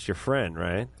guy's just your friend,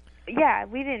 right? Yeah,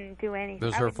 we didn't do anything. It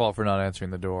was her fault for not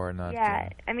answering the door and not we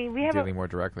have dealing more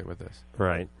directly with this.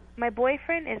 Right. My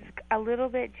boyfriend is a little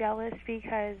bit jealous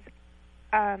because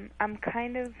I'm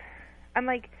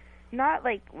not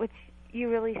like what you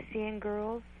really see in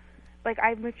girls.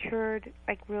 I matured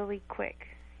really quick,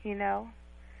 and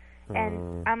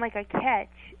I'm like a catch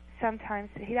sometimes.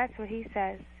 That's what he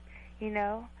says,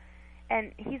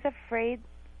 and he's afraid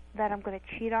that I'm going to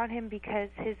cheat on him because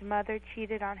his mother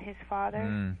cheated on his father,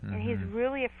 and he's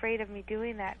really afraid of me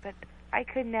doing that. But I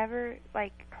could never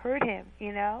hurt him,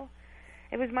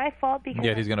 It was my fault because.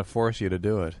 Yet he's going to force you to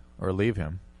do it or leave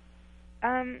him.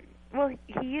 Well,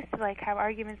 he used to have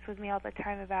arguments with me all the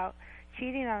time about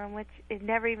cheating on him, which it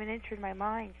never even entered my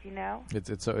mind,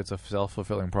 It's a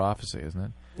self-fulfilling prophecy, isn't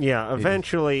it? Yeah,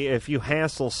 eventually, if you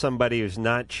hassle somebody who's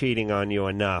not cheating on you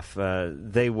enough,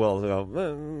 they will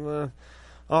go,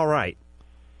 all right.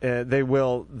 They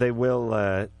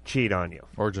will cheat on you.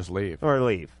 Or just leave. Or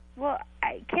leave. Well,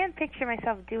 I can't picture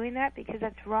myself doing that because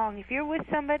that's wrong. If you're with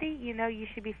somebody, you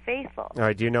should be faithful. All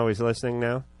right, do you know he's listening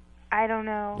now? I don't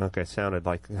know. Okay, sounded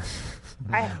like...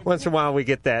 Once in a while we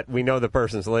get that, we know the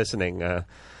person's listening.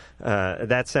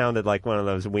 That sounded like one of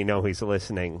those we know he's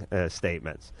listening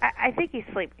statements. I think he's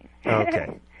sleeping.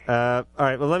 Okay. All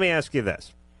right, well, let me ask you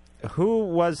this. Who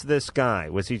was this guy?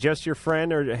 Was he just your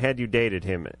friend, or had you dated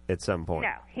him at some point?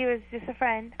 No, he was just a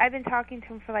friend. I've been talking to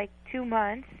him for 2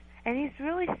 months, and he's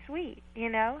really sweet,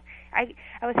 I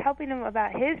was helping him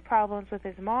about his problems with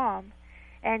his mom,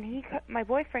 and my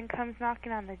boyfriend comes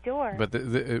knocking on the door. But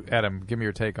Adam, give me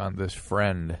your take on this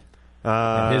friend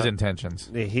and his intentions.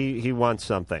 He wants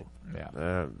something.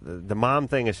 Yeah. The mom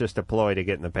thing is just a ploy to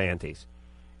get in the panties.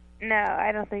 No,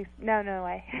 I don't think. No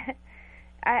way.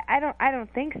 I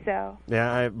don't think so.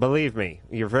 Yeah, believe me,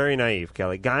 you're very naive,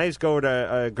 Kelly. Guys go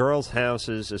to girls'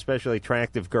 houses, especially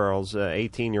attractive girls,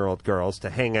 18-year-old girls, to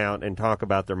hang out and talk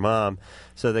about their mom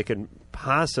so they can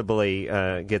possibly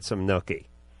get some nookie.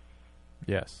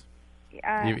 Yes.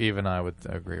 Even I would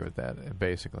agree with that,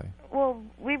 basically. Well,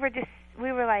 we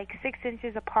were like 6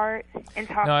 inches apart and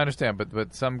talking. No, I understand,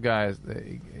 but some guys,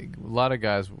 a lot of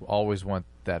guys always want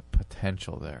that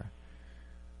potential there.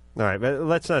 All right, but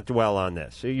let's not dwell on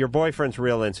this. Your boyfriend's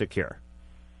real insecure.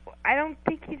 I don't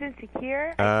think he's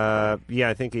insecure. Yeah,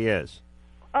 I think he is.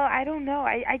 Oh, I don't know.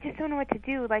 I just don't know what to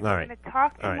do. Like, All we're right. going to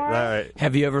talk tomorrow. All right.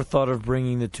 Have you ever thought of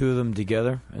bringing the two of them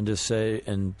together and just say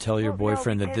and tell your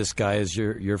boyfriend that this guy is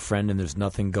your friend and there's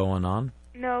nothing going on?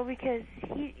 No, because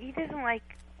he doesn't like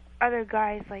other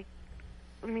guys, like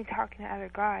me talking to other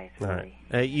guys. Really.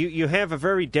 All right. You have a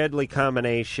very deadly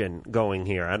combination going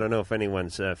here. I don't know if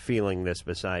anyone's feeling this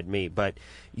beside me, but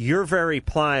you're very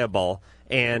pliable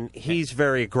and he's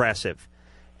very aggressive.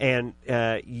 And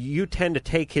you tend to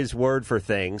take his word for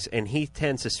things, and he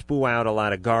tends to spew out a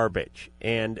lot of garbage.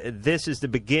 And this is the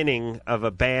beginning of a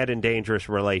bad and dangerous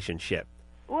relationship.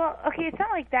 Well, okay, it's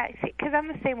not like that, because I'm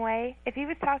the same way. If he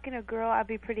was talking to a girl, I'd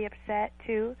be pretty upset,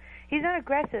 too. He's not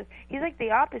aggressive. He's like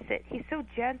the opposite. He's so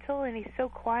gentle, and he's so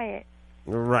quiet.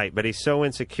 Right, but he's so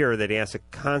insecure that he has to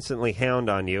constantly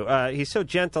hound on you. He's so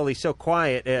gentle, he's so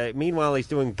quiet. Meanwhile, he's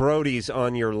doing brodies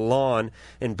on your lawn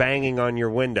and banging on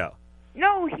your window.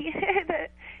 No,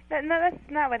 no, that's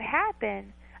not what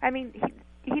happened. I mean,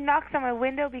 he knocks on my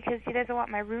window because he doesn't want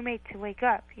my roommate to wake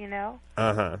up, you know?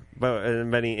 Uh-huh,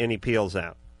 but he peels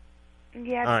out.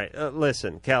 Yeah. All right,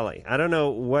 listen, Kelly, I don't know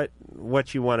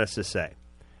what you want us to say.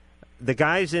 The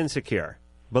guy's insecure.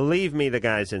 Believe me, the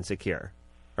guy's insecure,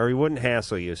 or he wouldn't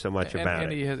hassle you so much about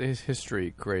and it. His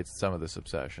history creates some of this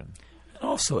obsession.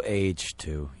 Also age,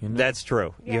 too. You know? That's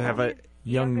true. Yeah, you have a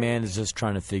young man is just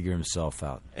trying to figure himself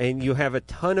out. And you have a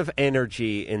ton of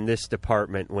energy in this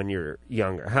department when you're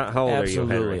younger. How old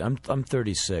Absolutely. are you, Henry? I'm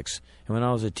 36. And when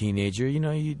I was a teenager,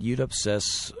 you'd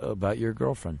obsess about your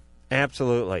girlfriend.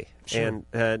 Absolutely. Sure.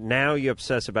 And now you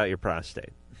obsess about your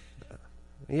prostate.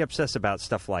 You obsess about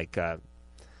stuff like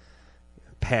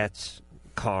pets,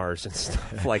 cars, and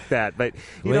stuff like that. But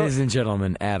ladies and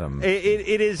gentlemen, Adam.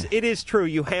 It is true.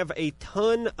 You have a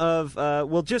ton of,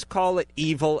 we'll just call it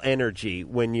evil energy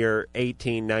when you're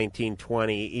 18, 19,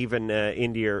 20, even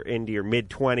into your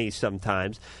mid-20s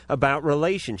sometimes, about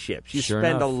relationships. You Sure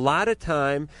spend enough. a lot of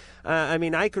time.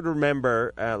 I could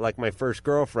remember, like my first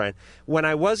girlfriend, when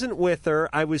I wasn't with her,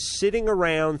 I was sitting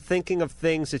around thinking of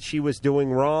things that she was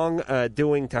doing wrong,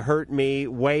 doing to hurt me,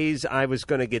 ways I was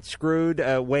going to get screwed,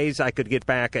 ways I could get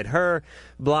back at her,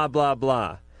 blah, blah,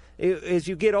 blah. As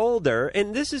you get older,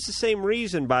 and this is the same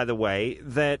reason, by the way,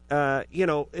 that,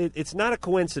 it's not a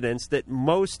coincidence that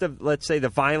most of, let's say, the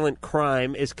violent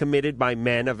crime is committed by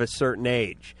men of a certain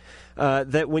age.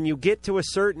 That when you get to a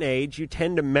certain age, you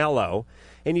tend to mellow,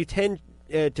 and you tend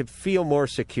to feel more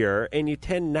secure, and you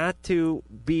tend not to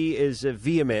be as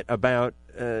vehement about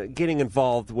getting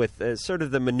involved with sort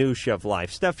of the minutia of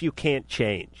life, stuff you can't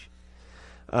change.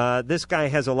 This guy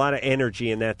has a lot of energy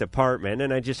in that department,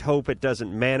 and I just hope it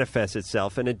doesn't manifest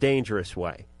itself in a dangerous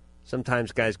way.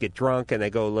 Sometimes guys get drunk and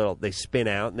they spin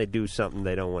out and they do something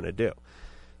they don't want to do.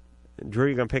 Drew,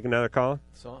 you going to pick another call?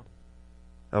 Song.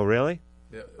 Oh, really?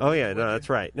 Yeah. Oh, yeah, no, that's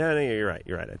right. No, you're right.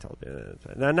 You're right. I told you. That's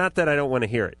right. Now, not that I don't want to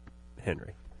hear it,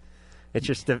 Henry. It's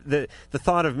just the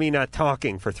thought of me not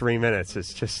talking for 3 minutes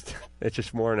is just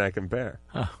more than I can bear.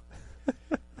 Huh.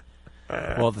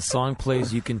 Well, the song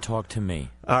plays, you can talk to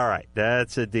me. All right,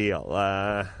 that's a deal.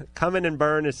 Come In and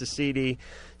Burn is the CD.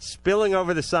 Spilling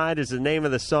Over the Side is the name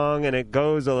of the song, and it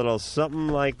goes a little something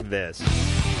like this.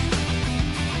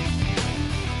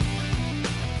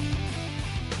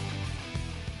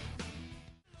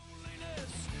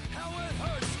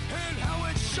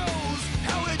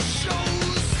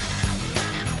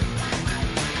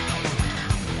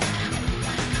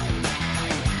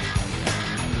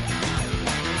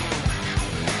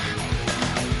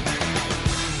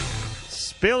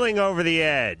 Spilling over the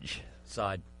edge.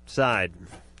 Side.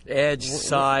 Edge,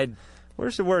 side.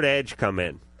 Where's the word edge come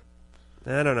in?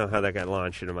 I don't know how that got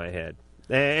launched into my head.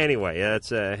 Anyway,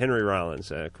 that's Henry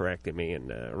Rollins correcting me,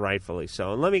 and rightfully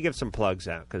so. And let me give some plugs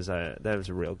out, because that was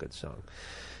a real good song.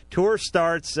 Tour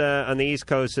starts on the East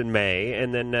Coast in May,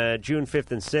 and then June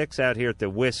 5th and 6th out here at the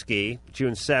Whiskey.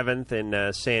 June 7th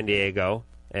in San Diego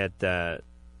at,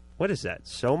 what is that,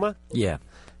 Soma? Yeah.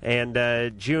 And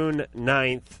June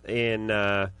 9th in,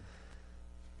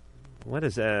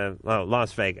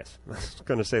 Las Vegas. I was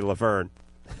going to say Laverne.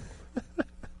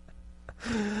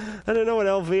 I don't know what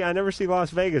LV. I never see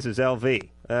Las Vegas as LV.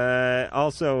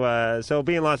 So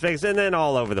be in Las Vegas and then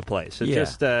all over the place. So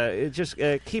just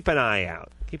keep an eye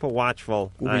out. Keep a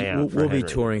watchful eye out. We'll be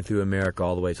touring through America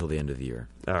all the way till the end of the year.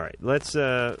 All right, let's.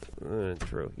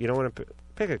 Drew, you don't want to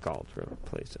pick a call, Drew,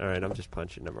 please. All right, I'm just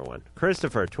punching number one.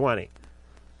 Christopher, 20.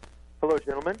 Hello,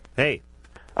 gentlemen. Hey.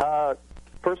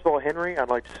 First of all, Henry, I'd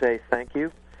like to say thank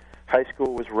you. High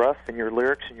school was rough, and your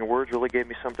lyrics and your words really gave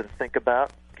me something to think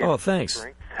about. Oh, thanks.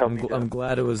 I'm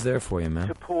glad it was there for you, man.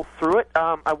 To pull through it,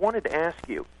 I wanted to ask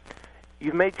you,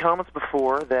 you've made comments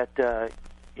before that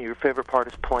your favorite part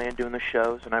is playing, doing the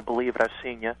shows, and I believe it. I've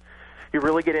seen you. You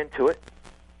really get into it.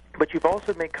 But you've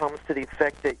also made comments to the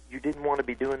effect that you didn't want to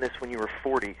be doing this when you were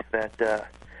 40, that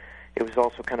it was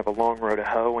also kind of a long road to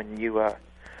hoe, and you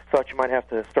thought you might have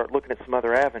to start looking at some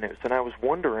other avenues. And I was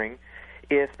wondering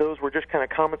if those were just kind of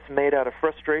comments made out of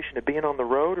frustration of being on the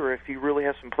road, or if you really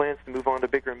have some plans to move on to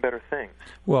bigger and better things.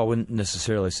 Well, I wouldn't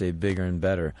necessarily say bigger and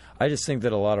better. I just think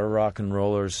that a lot of rock and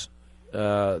rollers,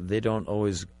 they don't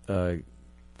always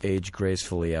age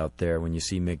gracefully out there. When you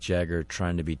see Mick Jagger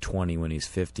trying to be 20 when he's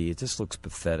 50, it just looks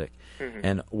pathetic. Mm-hmm.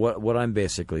 And what I'm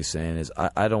basically saying is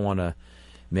I don't want to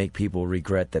make people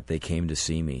regret that they came to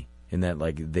see me. And that,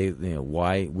 like,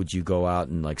 why would you go out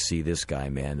and, like, see this guy,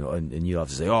 man? And you'll have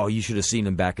to say, oh, you should have seen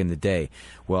him back in the day.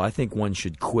 Well, I think one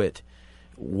should quit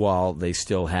while they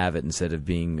still have it instead of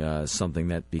being something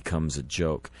that becomes a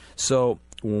joke. So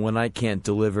when I can't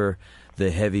deliver the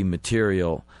heavy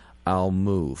material, I'll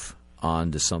move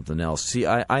on to something else. See,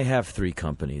 I have 3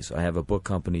 companies. I have a book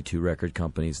company, 2 record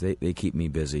companies. They keep me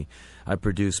busy. I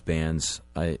produce bands.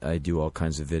 I do all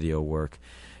kinds of video work.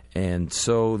 And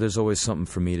so there's always something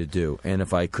for me to do. And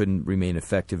if I couldn't remain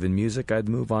effective in music, I'd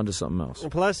move on to something else.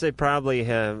 Plus, they probably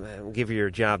give you your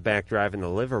job back driving the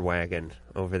liver wagon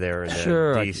over there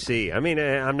in D.C. I mean,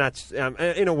 I'm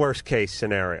in a worst-case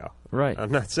scenario. Right. I'm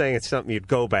not saying it's something you'd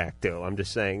go back to. I'm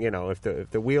just saying, if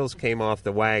the wheels came off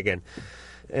the wagon,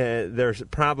 there's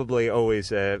probably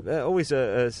always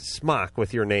a smock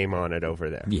with your name on it over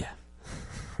there. Yeah.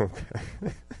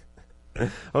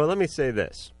 Okay. Well, let me say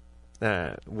this.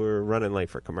 We're running late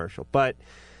for commercial, but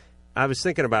I was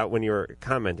thinking about when you were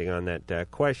commenting on that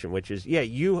question, which is,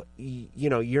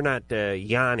 you're not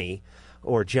Yanni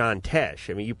or John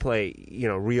Tesh. I mean, you play,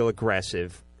 real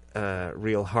aggressive,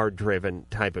 real hard-driven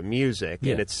type of music,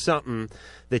 and it's something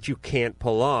that you can't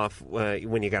pull off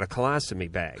when you got a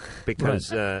colostomy bag,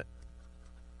 because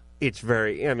it's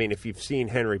very, if you've seen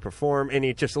Henry perform and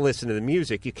you just listen to the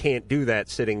music, you can't do that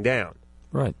sitting down.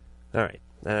 Right. All right.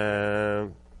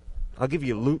 I'll give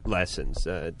you lute lessons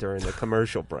during the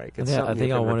commercial break. I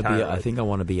think I want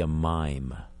to be a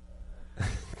mime.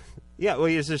 Yeah, well,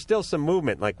 there's still some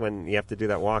movement, like when you have to do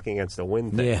that walking against the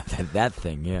wind thing. Yeah, that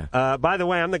thing. Yeah. By the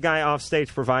way, I'm the guy off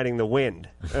stage providing the wind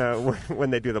when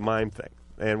they do the mime thing,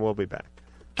 and we'll be back.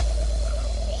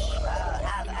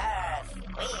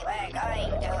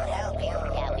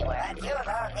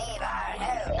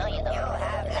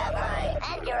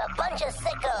 And you're a bunch of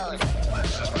sickos.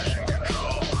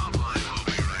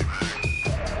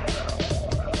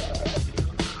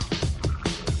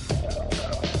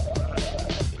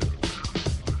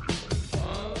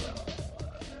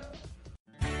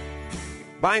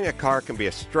 Buying a car can be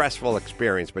a stressful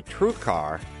experience, but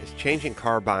TrueCar is changing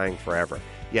car buying forever.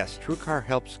 Yes, TrueCar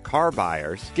helps car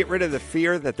buyers get rid of the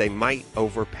fear that they might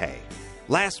overpay.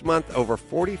 Last month, over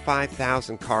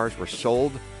 45,000 cars were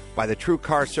sold by the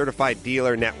TrueCar Certified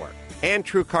Dealer Network. And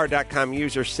TrueCar.com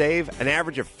users save an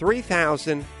average of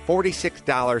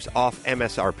 $3,046 off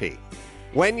MSRP.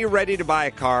 When you're ready to buy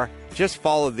a car, just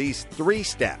follow these 3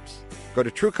 steps. Go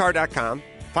to TrueCar.com.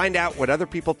 Find out what other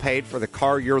people paid for the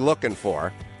car you're looking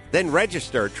for. Then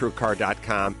register at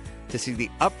TrueCar.com to see the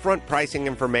upfront pricing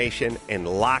information and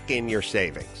lock in your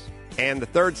savings. And the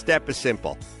 3rd step is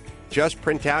simple. Just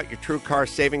print out your TrueCar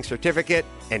savings certificate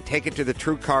and take it to the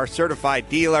TrueCar certified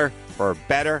dealer for a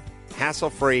better,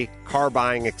 hassle-free car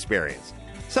buying experience.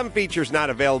 Some features not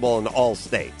available in all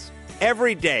states.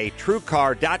 Every day,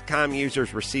 TrueCar.com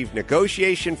users receive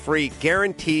negotiation-free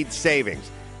guaranteed savings.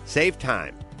 Save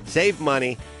time. Save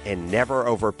money and never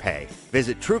overpay.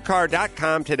 Visit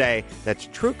TrueCar.com today. That's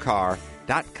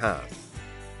TrueCar.com.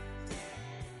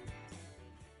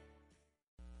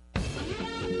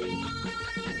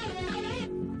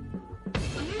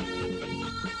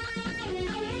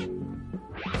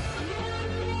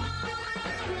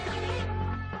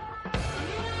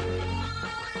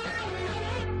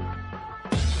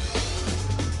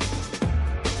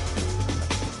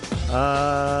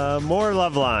 More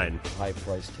Loveline. High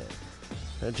price tag.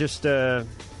 Just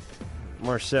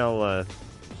Marcel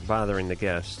bothering the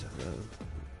guest.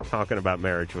 talking about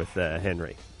marriage with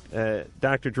Henry.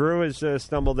 Dr. Drew has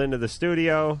stumbled into the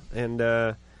studio, and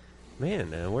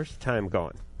where's the time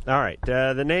going? All right,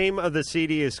 the name of the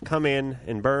CD is Come In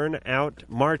and Burn, out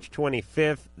March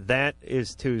 25th. That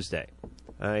is Tuesday.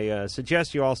 I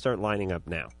suggest you all start lining up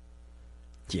now.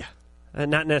 Yeah.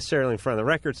 Not necessarily in front of the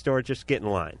record store, just get in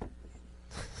line.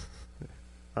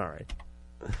 All right.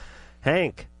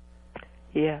 Hank.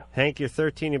 Yeah. Hank, you're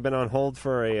 13. You've been on hold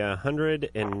for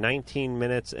 119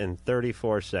 minutes and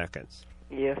 34 seconds.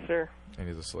 Yes, sir. And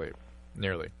he's asleep.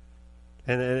 Nearly.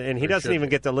 And he doesn't even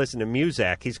get to listen to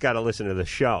Muzak. He's got to listen to the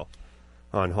show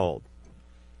on hold.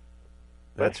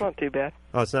 That's not too bad.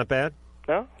 Oh, it's not bad?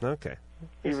 No? Okay.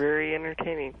 You're very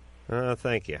entertaining.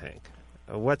 Thank you, Hank.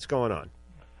 What's going on?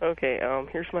 Okay,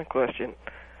 here's my question.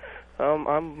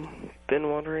 I've been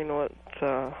wondering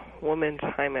what's woman's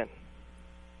hymen.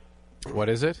 What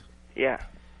is it? Yeah.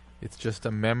 It's just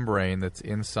a membrane that's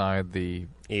inside the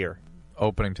ear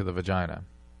opening to the vagina.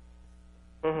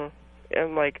 Mhm.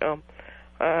 And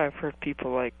I've heard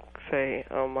people say,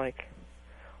 well,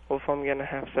 if I'm gonna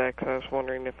have sex, I was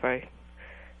wondering if I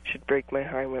should break my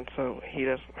hymen so he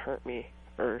doesn't hurt me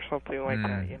or something like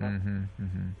that. You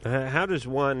know. How does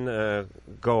one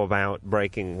go about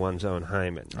breaking one's own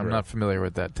hymen? I'm not familiar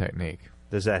with that technique.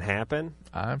 Does that happen?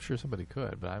 I'm sure somebody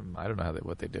could, but I don't know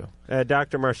what they do.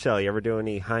 Dr. Marcel, you ever do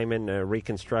any hymen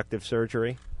reconstructive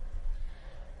surgery?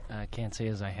 I can't say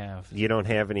as I have. You don't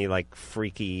have any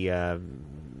freaky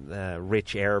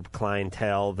rich Arab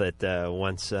clientele that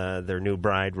wants their new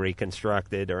bride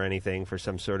reconstructed or anything for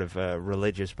some sort of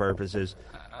religious purposes?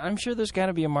 I'm sure there's got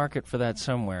to be a market for that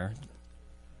somewhere.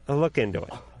 I'll look into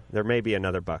it. There may be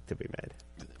another buck to be made.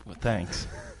 Well, thanks.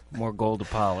 More gold to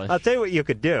polish. I'll tell you what you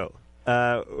could do. We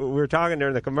were talking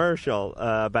during the commercial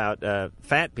about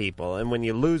fat people, and when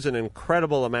you lose an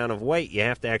incredible amount of weight, you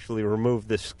have to actually remove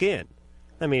the skin.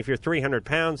 I mean, if you're 300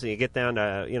 pounds and you get down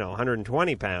to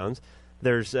 120 pounds,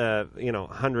 there's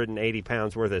 180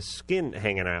 pounds worth of skin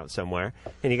hanging out somewhere,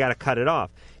 and you got to cut it off.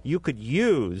 You could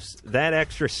use that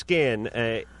extra skin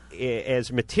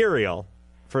as material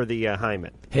for the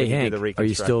hymen. Hey, Hank, are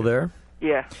you still there?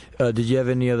 Yeah. Did you have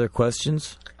any other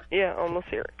questions? Yeah, almost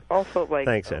here. Also,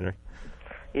 Thanks, Henry.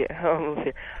 Yeah, almost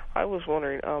here. I was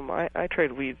wondering. I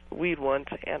tried weed once,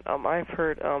 and I've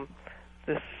heard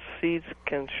the seeds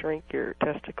can shrink your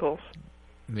testicles.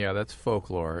 Yeah, that's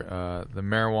folklore. The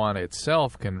marijuana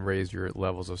itself can raise your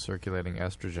levels of circulating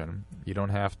estrogen. You don't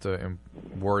have to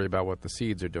worry about what the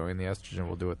seeds are doing. The estrogen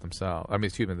will do it themselves. I mean,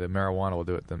 excuse me, the marijuana will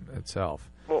do it itself.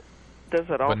 Well, does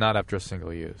it? But not after a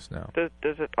single use. No. Does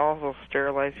it also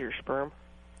sterilize your sperm?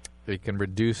 It can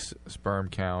reduce sperm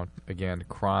count, again,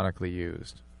 chronically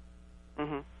used.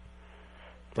 Mm-hmm.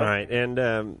 All right,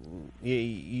 and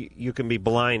you can be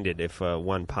blinded if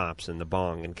one pops in the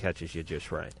bong and catches you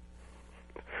just right.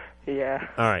 Yeah.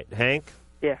 All right, Hank?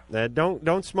 Yeah.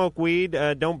 Don't smoke weed.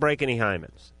 Don't break any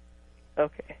hymens.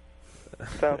 Okay.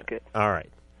 Sounds good. All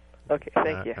right. Okay,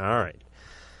 thank you. All right.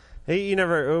 Hey,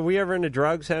 were we ever into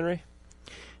drugs, Henry?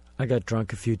 I got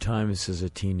drunk a few times as a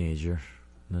teenager.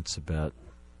 That's about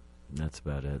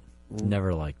it.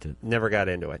 Never liked it. Never got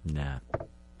into it? Nah.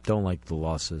 Don't like the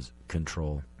losses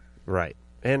control. Right.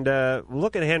 And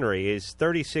look at Henry. He's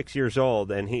 36 years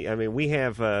old, and we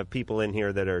have people in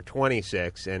here that are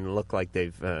 26 and look like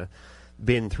they've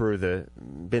been through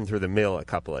the mill a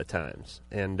couple of times.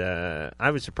 And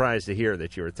I was surprised to hear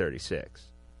that you were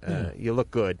 36. You look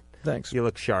good. Thanks. You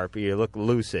look sharp. You look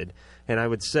lucid. And I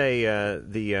would say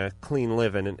the clean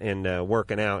living and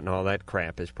working out and all that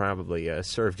crap has probably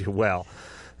served you well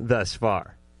thus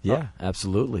far. Yeah,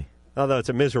 absolutely. Although it's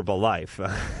a miserable life.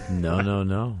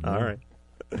 No. All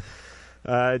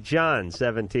right. John,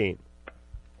 17.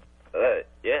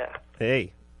 Yeah.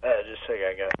 Hey. Just a second,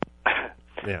 I got.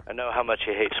 Yeah. I know how much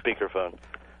you hate speakerphone.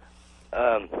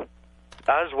 I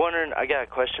was wondering. I got a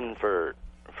question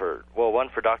one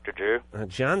for Dr. Drew.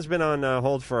 John's been on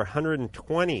hold for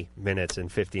 120 minutes and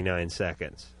 59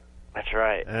 seconds. That's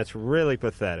right. That's really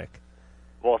pathetic.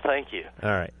 Well, thank you.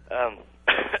 All right.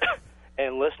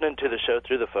 And listening to the show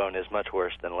through the phone is much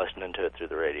worse than listening to it through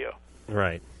the radio.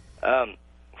 Right.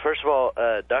 First of all,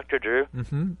 Dr. Drew,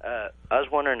 Mm-hmm. I was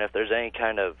wondering if there's any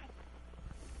kind of,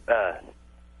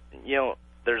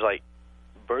 there's like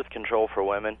birth control for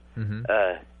women. Mm-hmm.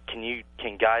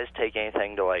 Can guys take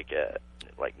anything to like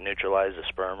neutralize the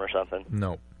sperm or something?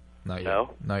 No, not yet.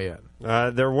 No? Not yet.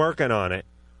 They're working on it.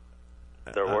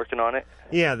 They're working on it?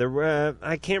 Yeah,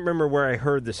 I can't remember where I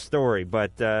heard the story,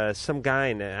 but some guy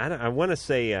in, I want to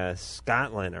say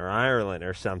Scotland or Ireland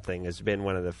or something has been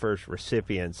one of the first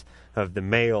recipients of the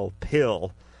male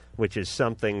pill which is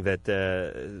something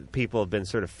that people have been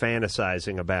sort of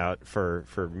fantasizing about for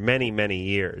many, many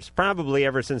years. Probably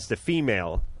ever since the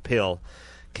female pill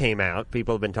came out.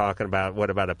 People have been talking about, what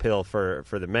about a pill for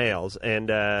the males? And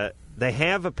they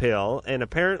have a pill, and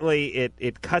apparently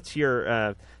it cuts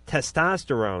your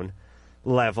testosterone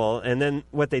level, and then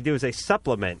what they do is they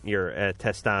supplement your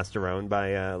testosterone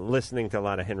by listening to a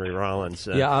lot of Henry Rollins.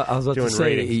 I was about to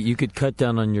say, readings. you could cut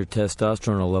down on your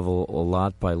testosterone level a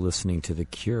lot by listening to The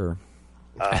Cure.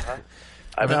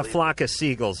 A flock of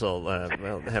seagulls will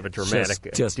have a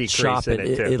dramatic just decrease chop in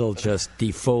it, too. It'll just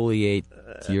defoliate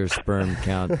your sperm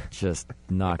count, just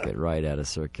knock it right out of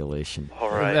circulation.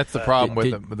 All right. That's the problem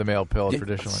with the male pill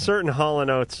traditionally. Certain Hall &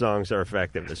 Oates songs are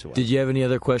effective as well. Did you have any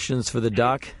other questions for the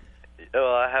doc?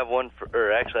 Oh, I have one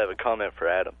actually I have a comment for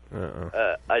Adam.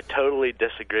 I totally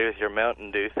disagree with your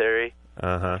Mountain Dew theory.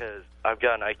 Because I've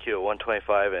got an IQ of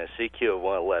 125 and a CQ of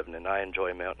 111, and I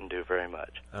enjoy Mountain Dew very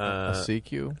much. A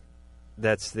CQ?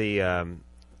 That's the,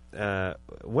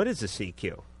 what is a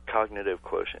CQ? Cognitive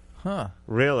quotient. Huh.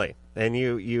 Really? And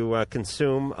you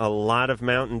consume a lot of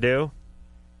Mountain Dew?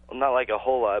 Well, not like a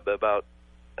whole lot, but about,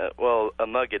 a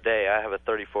mug a day. I have a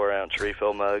 34-ounce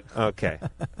refill mug. Okay.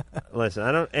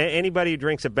 Listen, anybody who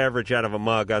drinks a beverage out of a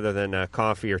mug other than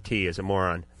coffee or tea is a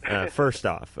moron. First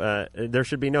off, there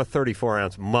should be no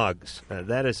 34-ounce mugs.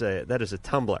 That is a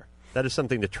tumbler. That is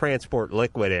something to transport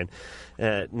liquid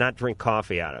in, not drink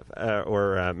coffee out of,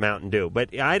 or Mountain Dew.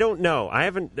 But I don't know. I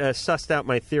haven't sussed out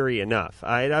my theory enough.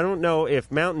 I don't know if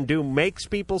Mountain Dew makes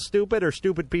people stupid or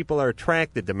stupid people are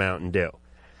attracted to Mountain Dew.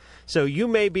 So you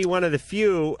may be one of the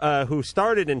few who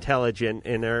started intelligent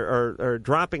and are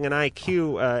dropping an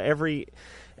IQ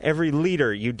every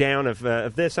liter you down of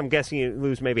this. I'm guessing you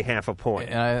lose maybe half a point.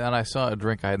 And I saw a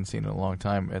drink I hadn't seen in a long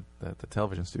time at the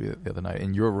television studio the other night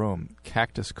in your room,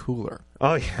 Cactus Cooler.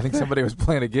 Oh yeah, I think somebody was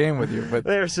playing a game with you. But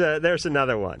there's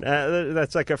another one.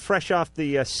 That's like a fresh off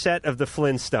the set of the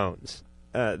Flintstones.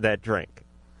 That drink.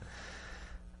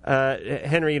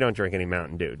 Henry, you don't drink any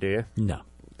Mountain Dew, do you? No.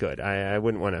 Good. I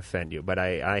wouldn't want to offend you, but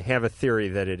I have a theory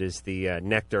that it is the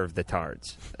nectar of the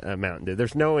tards, Mountain Dew.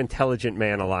 There's no intelligent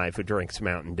man alive who drinks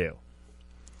Mountain Dew.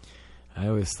 I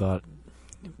always thought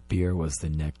beer was the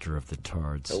nectar of the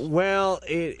tards. Well,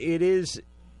 it is,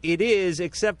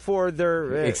 except for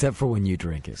their... except for when you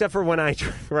drink it. Except for when I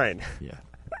drink, right. Yeah.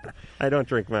 I don't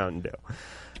drink Mountain Dew.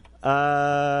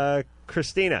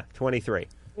 Christina, 23.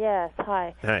 Yes,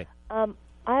 hi. Hi. I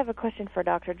have a question for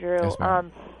Dr. Drew. Yes,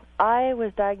 ma'am. I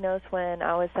was diagnosed when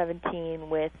I was 17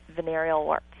 with venereal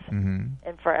warts. Mm-hmm.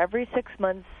 And for every 6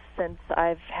 months since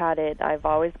I've had it, I've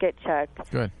always get checked.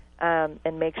 Good.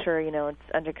 And make sure, it's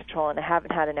under control, and I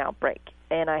haven't had an outbreak.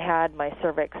 And I had my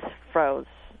cervix froze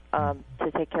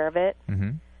to take care of it.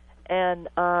 Mm-hmm. And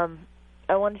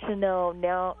I wanted to know,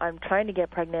 now I'm trying to get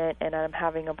pregnant and I'm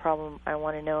having a problem. I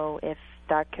want to know if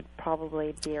that could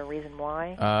probably be a reason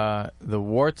why. The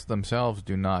warts themselves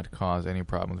do not cause any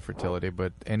problem with fertility,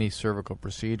 but any cervical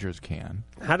procedures can.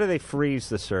 How do they freeze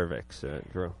the cervix,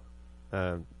 Drew?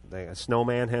 A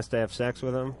snowman has to have sex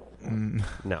with them?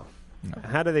 No.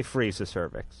 How do they freeze the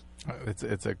cervix?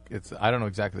 It's. I don't know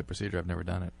exactly the procedure. I've never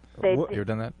done it. You ever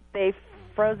done that? They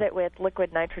froze it with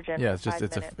liquid nitrogen. Yeah, it's for just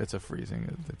 5 minutes. it's a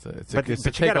freezing.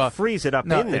 But you got to freeze it up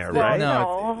in there, right?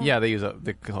 No, yeah, they use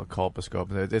they call it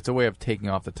colposcope. It's a way of taking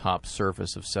off the top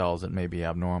surface of cells that may be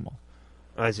abnormal.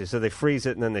 I see. So they freeze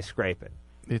it and then they scrape it.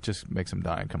 It just makes them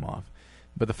die and come off.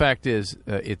 But the fact is,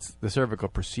 it's the cervical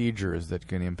procedures that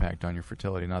can impact on your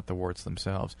fertility, not the warts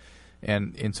themselves.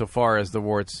 And insofar as the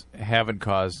warts haven't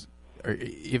caused,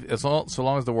 so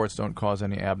long as the warts don't cause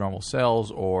any abnormal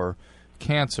cells or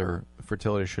cancer,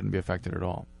 fertility shouldn't be affected at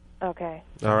all. Okay.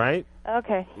 All right?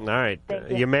 Okay. All right.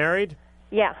 Thank you. You married?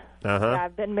 Yeah. Uh-huh. Yeah,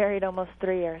 I've been married almost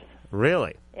 3 years.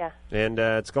 Really? Yeah. And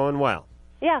it's going well?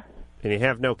 Yeah. And you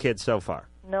have no kids so far?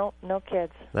 No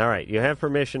kids. All right. You have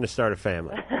permission to start a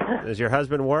family. Does your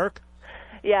husband work?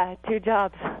 Yeah, 2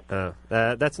 jobs.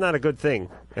 That's not a good thing,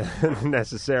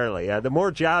 necessarily. The more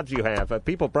jobs you have,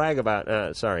 people brag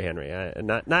about. Sorry, Henry.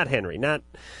 Not Henry. Not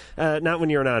when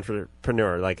you're an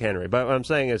entrepreneur like Henry. But what I'm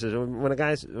saying is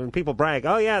when people brag,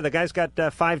 oh yeah, the guy's got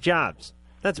 5 jobs.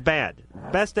 That's bad.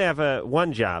 Best to have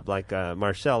one job like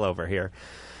Marcel over here,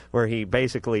 where he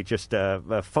basically just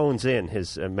phones in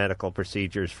his medical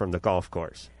procedures from the golf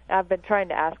course. I've been trying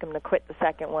to ask him to quit the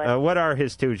second one. What are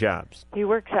his 2 jobs? He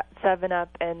works at 7-Up,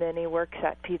 and then he works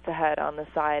at Pizza Hut on the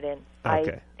side, and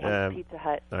Okay. I hate Pizza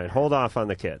Hut. All right, hold off on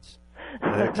the kids.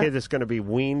 The kid is going to be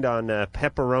weaned on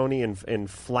pepperoni and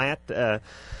flat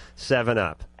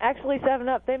 7-Up. Actually,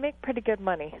 7-Up, they make pretty good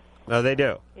money. Oh, they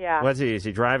do? Yeah. Does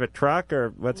he drive a truck,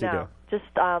 or what's he do? Just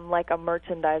like a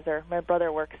merchandiser. My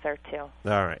brother works there too. All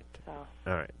right. So.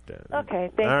 All right.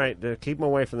 Okay, thanks. All right, keep him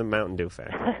away from the Mountain Dew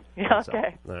factory. Yeah,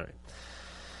 okay. All right.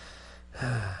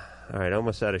 All right,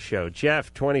 almost out of show.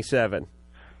 Jeff, 27.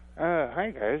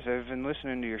 Hi, guys. I've been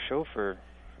listening to your show for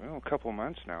a couple of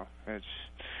months now. It's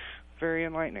very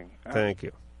enlightening. Thank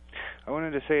you. I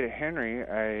wanted to say to Henry,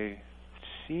 I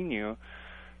seen you,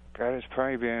 God, it's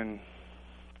probably been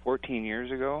 14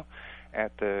 years ago,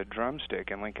 at the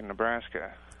Drumstick in Lincoln,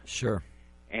 Nebraska. Sure.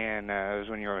 And it was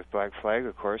when you were with Black Flag,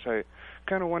 of course. I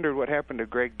kind of wondered what happened to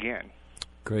Greg Ginn.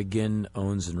 Greg Ginn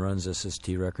owns and runs SST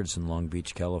Records in Long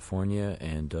Beach, California,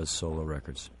 and does solo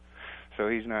records. So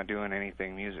he's not doing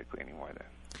anything musically anymore then?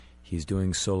 He's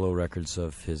doing solo records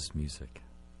of his music.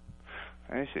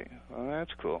 I see. Well,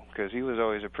 that's cool, because he was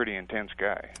always a pretty intense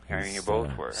guy. I mean, you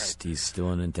both were. He's still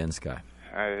an intense guy.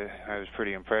 I was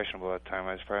pretty impressionable at the time.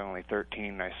 I was probably only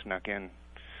 13. I snuck in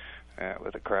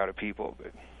with a crowd of people.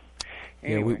 But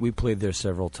anyway. Yeah, we played there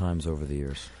several times over the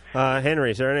years.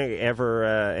 Henry, is there ever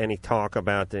any talk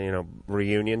about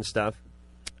reunion stuff?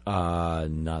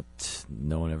 No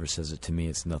one ever says it to me.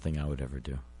 It's nothing I would ever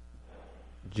do.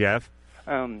 Jeff,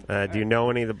 do you know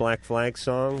any of the Black Flag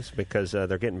songs? Because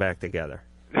they're getting back together.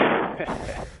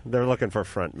 They're looking for a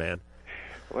front man.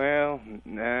 Well,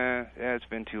 it's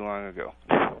been too long ago.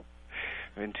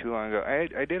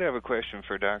 I did have a question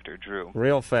for Dr. Drew.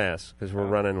 Real fast, because we're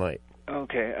running late.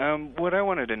 Okay. What I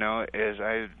wanted to know is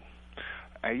I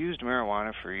used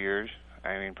marijuana for years.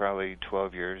 I mean, probably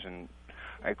 12 years, and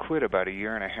I quit about a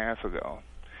year and a half ago.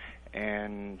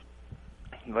 And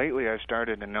lately I've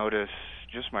started to notice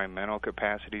just my mental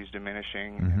capacity is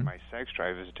diminishing, and my sex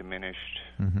drive is diminished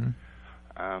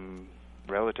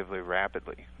relatively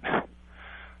rapidly.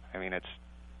 I mean, it's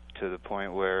to the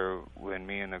point where when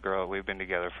me and the girl, we've been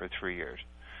together for 3 years.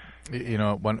 You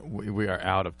know, we are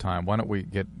out of time. Why don't we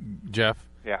get Jeff?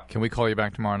 Yeah. Can we call you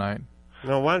back tomorrow night?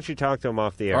 No, why don't you talk to him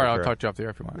off the air? All right, I'll talk to you off the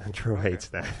air if you want. Drew hates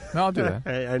that. No, I'll do that.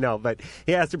 I know, but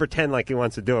he has to pretend like he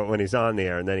wants to do it when he's on the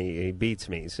air, and then he beats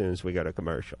me as soon as we go to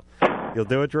commercial. You'll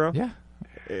do it, Drew? Yeah.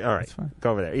 All right,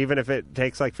 go over there. Even if it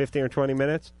takes like 15 or 20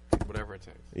 minutes? Whatever it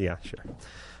takes. Yeah, sure.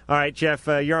 All right, Jeff,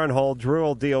 you're on hold. Drew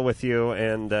will deal with you,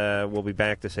 and we'll be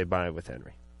back to say bye with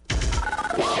Henry.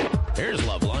 Here's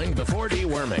Loveline before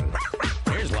deworming.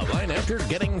 Here's Loveline after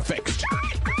getting fixed.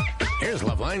 Here's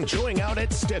Loveline chewing out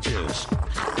its stitches.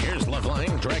 Here's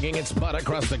Loveline dragging its butt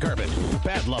across the carpet.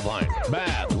 Bad Loveline.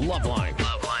 Bad Loveline.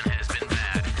 Loveline has been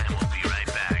bad, and we'll be right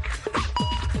back.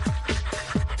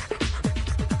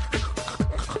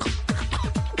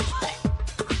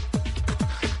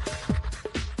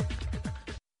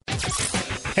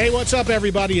 Hey, what's up,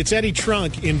 everybody? It's Eddie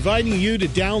Trunk inviting you to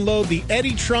download the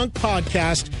Eddie Trunk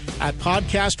podcast at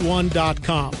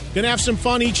podcastone.com. Going to have some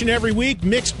fun each and every week,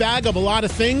 mixed bag of a lot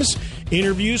of things,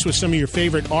 interviews with some of your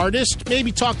favorite artists,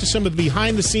 maybe talk to some of the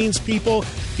behind-the-scenes people,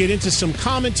 get into some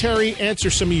commentary,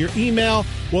 answer some of your email.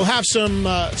 We'll have some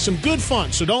good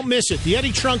fun, so don't miss it. The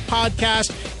Eddie Trunk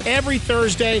podcast every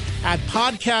Thursday at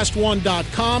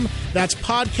podcastone.com. That's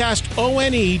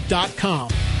podcastone.com.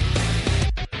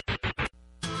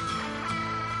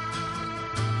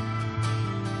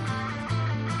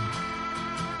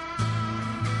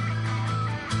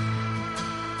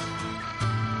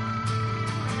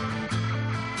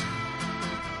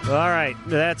 All right,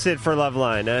 that's it for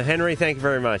Loveline. Henry, thank you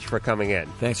very much for coming in.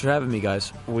 Thanks for having me,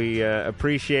 guys. We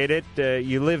appreciate it.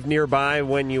 You live nearby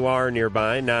when you are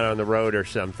nearby, not on the road or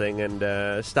something,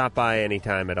 and stop by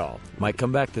anytime at all. Might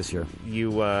come back this year.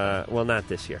 You well, not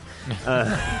this year.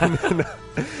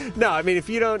 No, I mean, if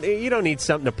you don't need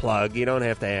something to plug. You don't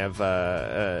have to have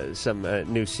some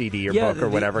new CD or book or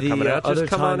whatever coming out. Just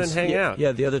come on and hang out.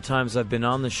 Yeah, the other times I've been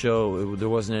on the show, there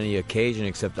wasn't any occasion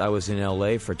except I was in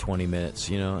L.A. for 20 minutes,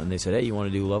 and they said, hey, you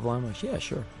want to do Loveline? I'm like, yeah,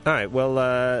 sure. All right, well,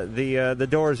 the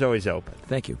door is always open.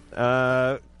 Thank you.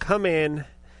 Come in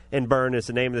and Burn is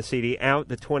the name of the CD, out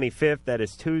the 25th. That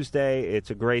is Tuesday.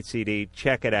 It's a great CD.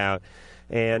 Check it out.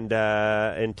 And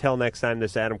until next time,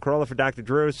 this is Adam Carolla for Dr.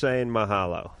 Drew saying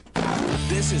mahalo.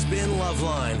 This has been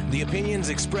Loveline. The opinions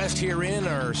expressed herein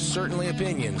are certainly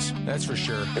opinions, that's for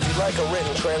sure. If you'd like a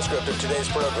written transcript of today's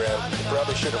program, you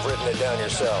probably should have written it down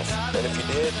yourself. And if you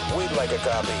did, we'd like a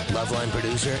copy. Loveline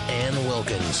producer Ann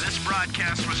Wilkins. This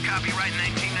broadcast was copyright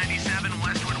 1997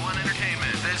 Westwood One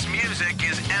Entertainment. This music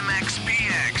is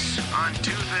MXPX on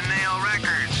Tooth and Nail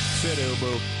Records. Sit,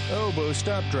 Obo. Obo,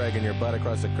 stop dragging your butt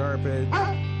across the carpet.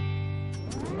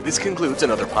 This concludes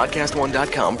another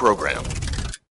PodcastOne.com program.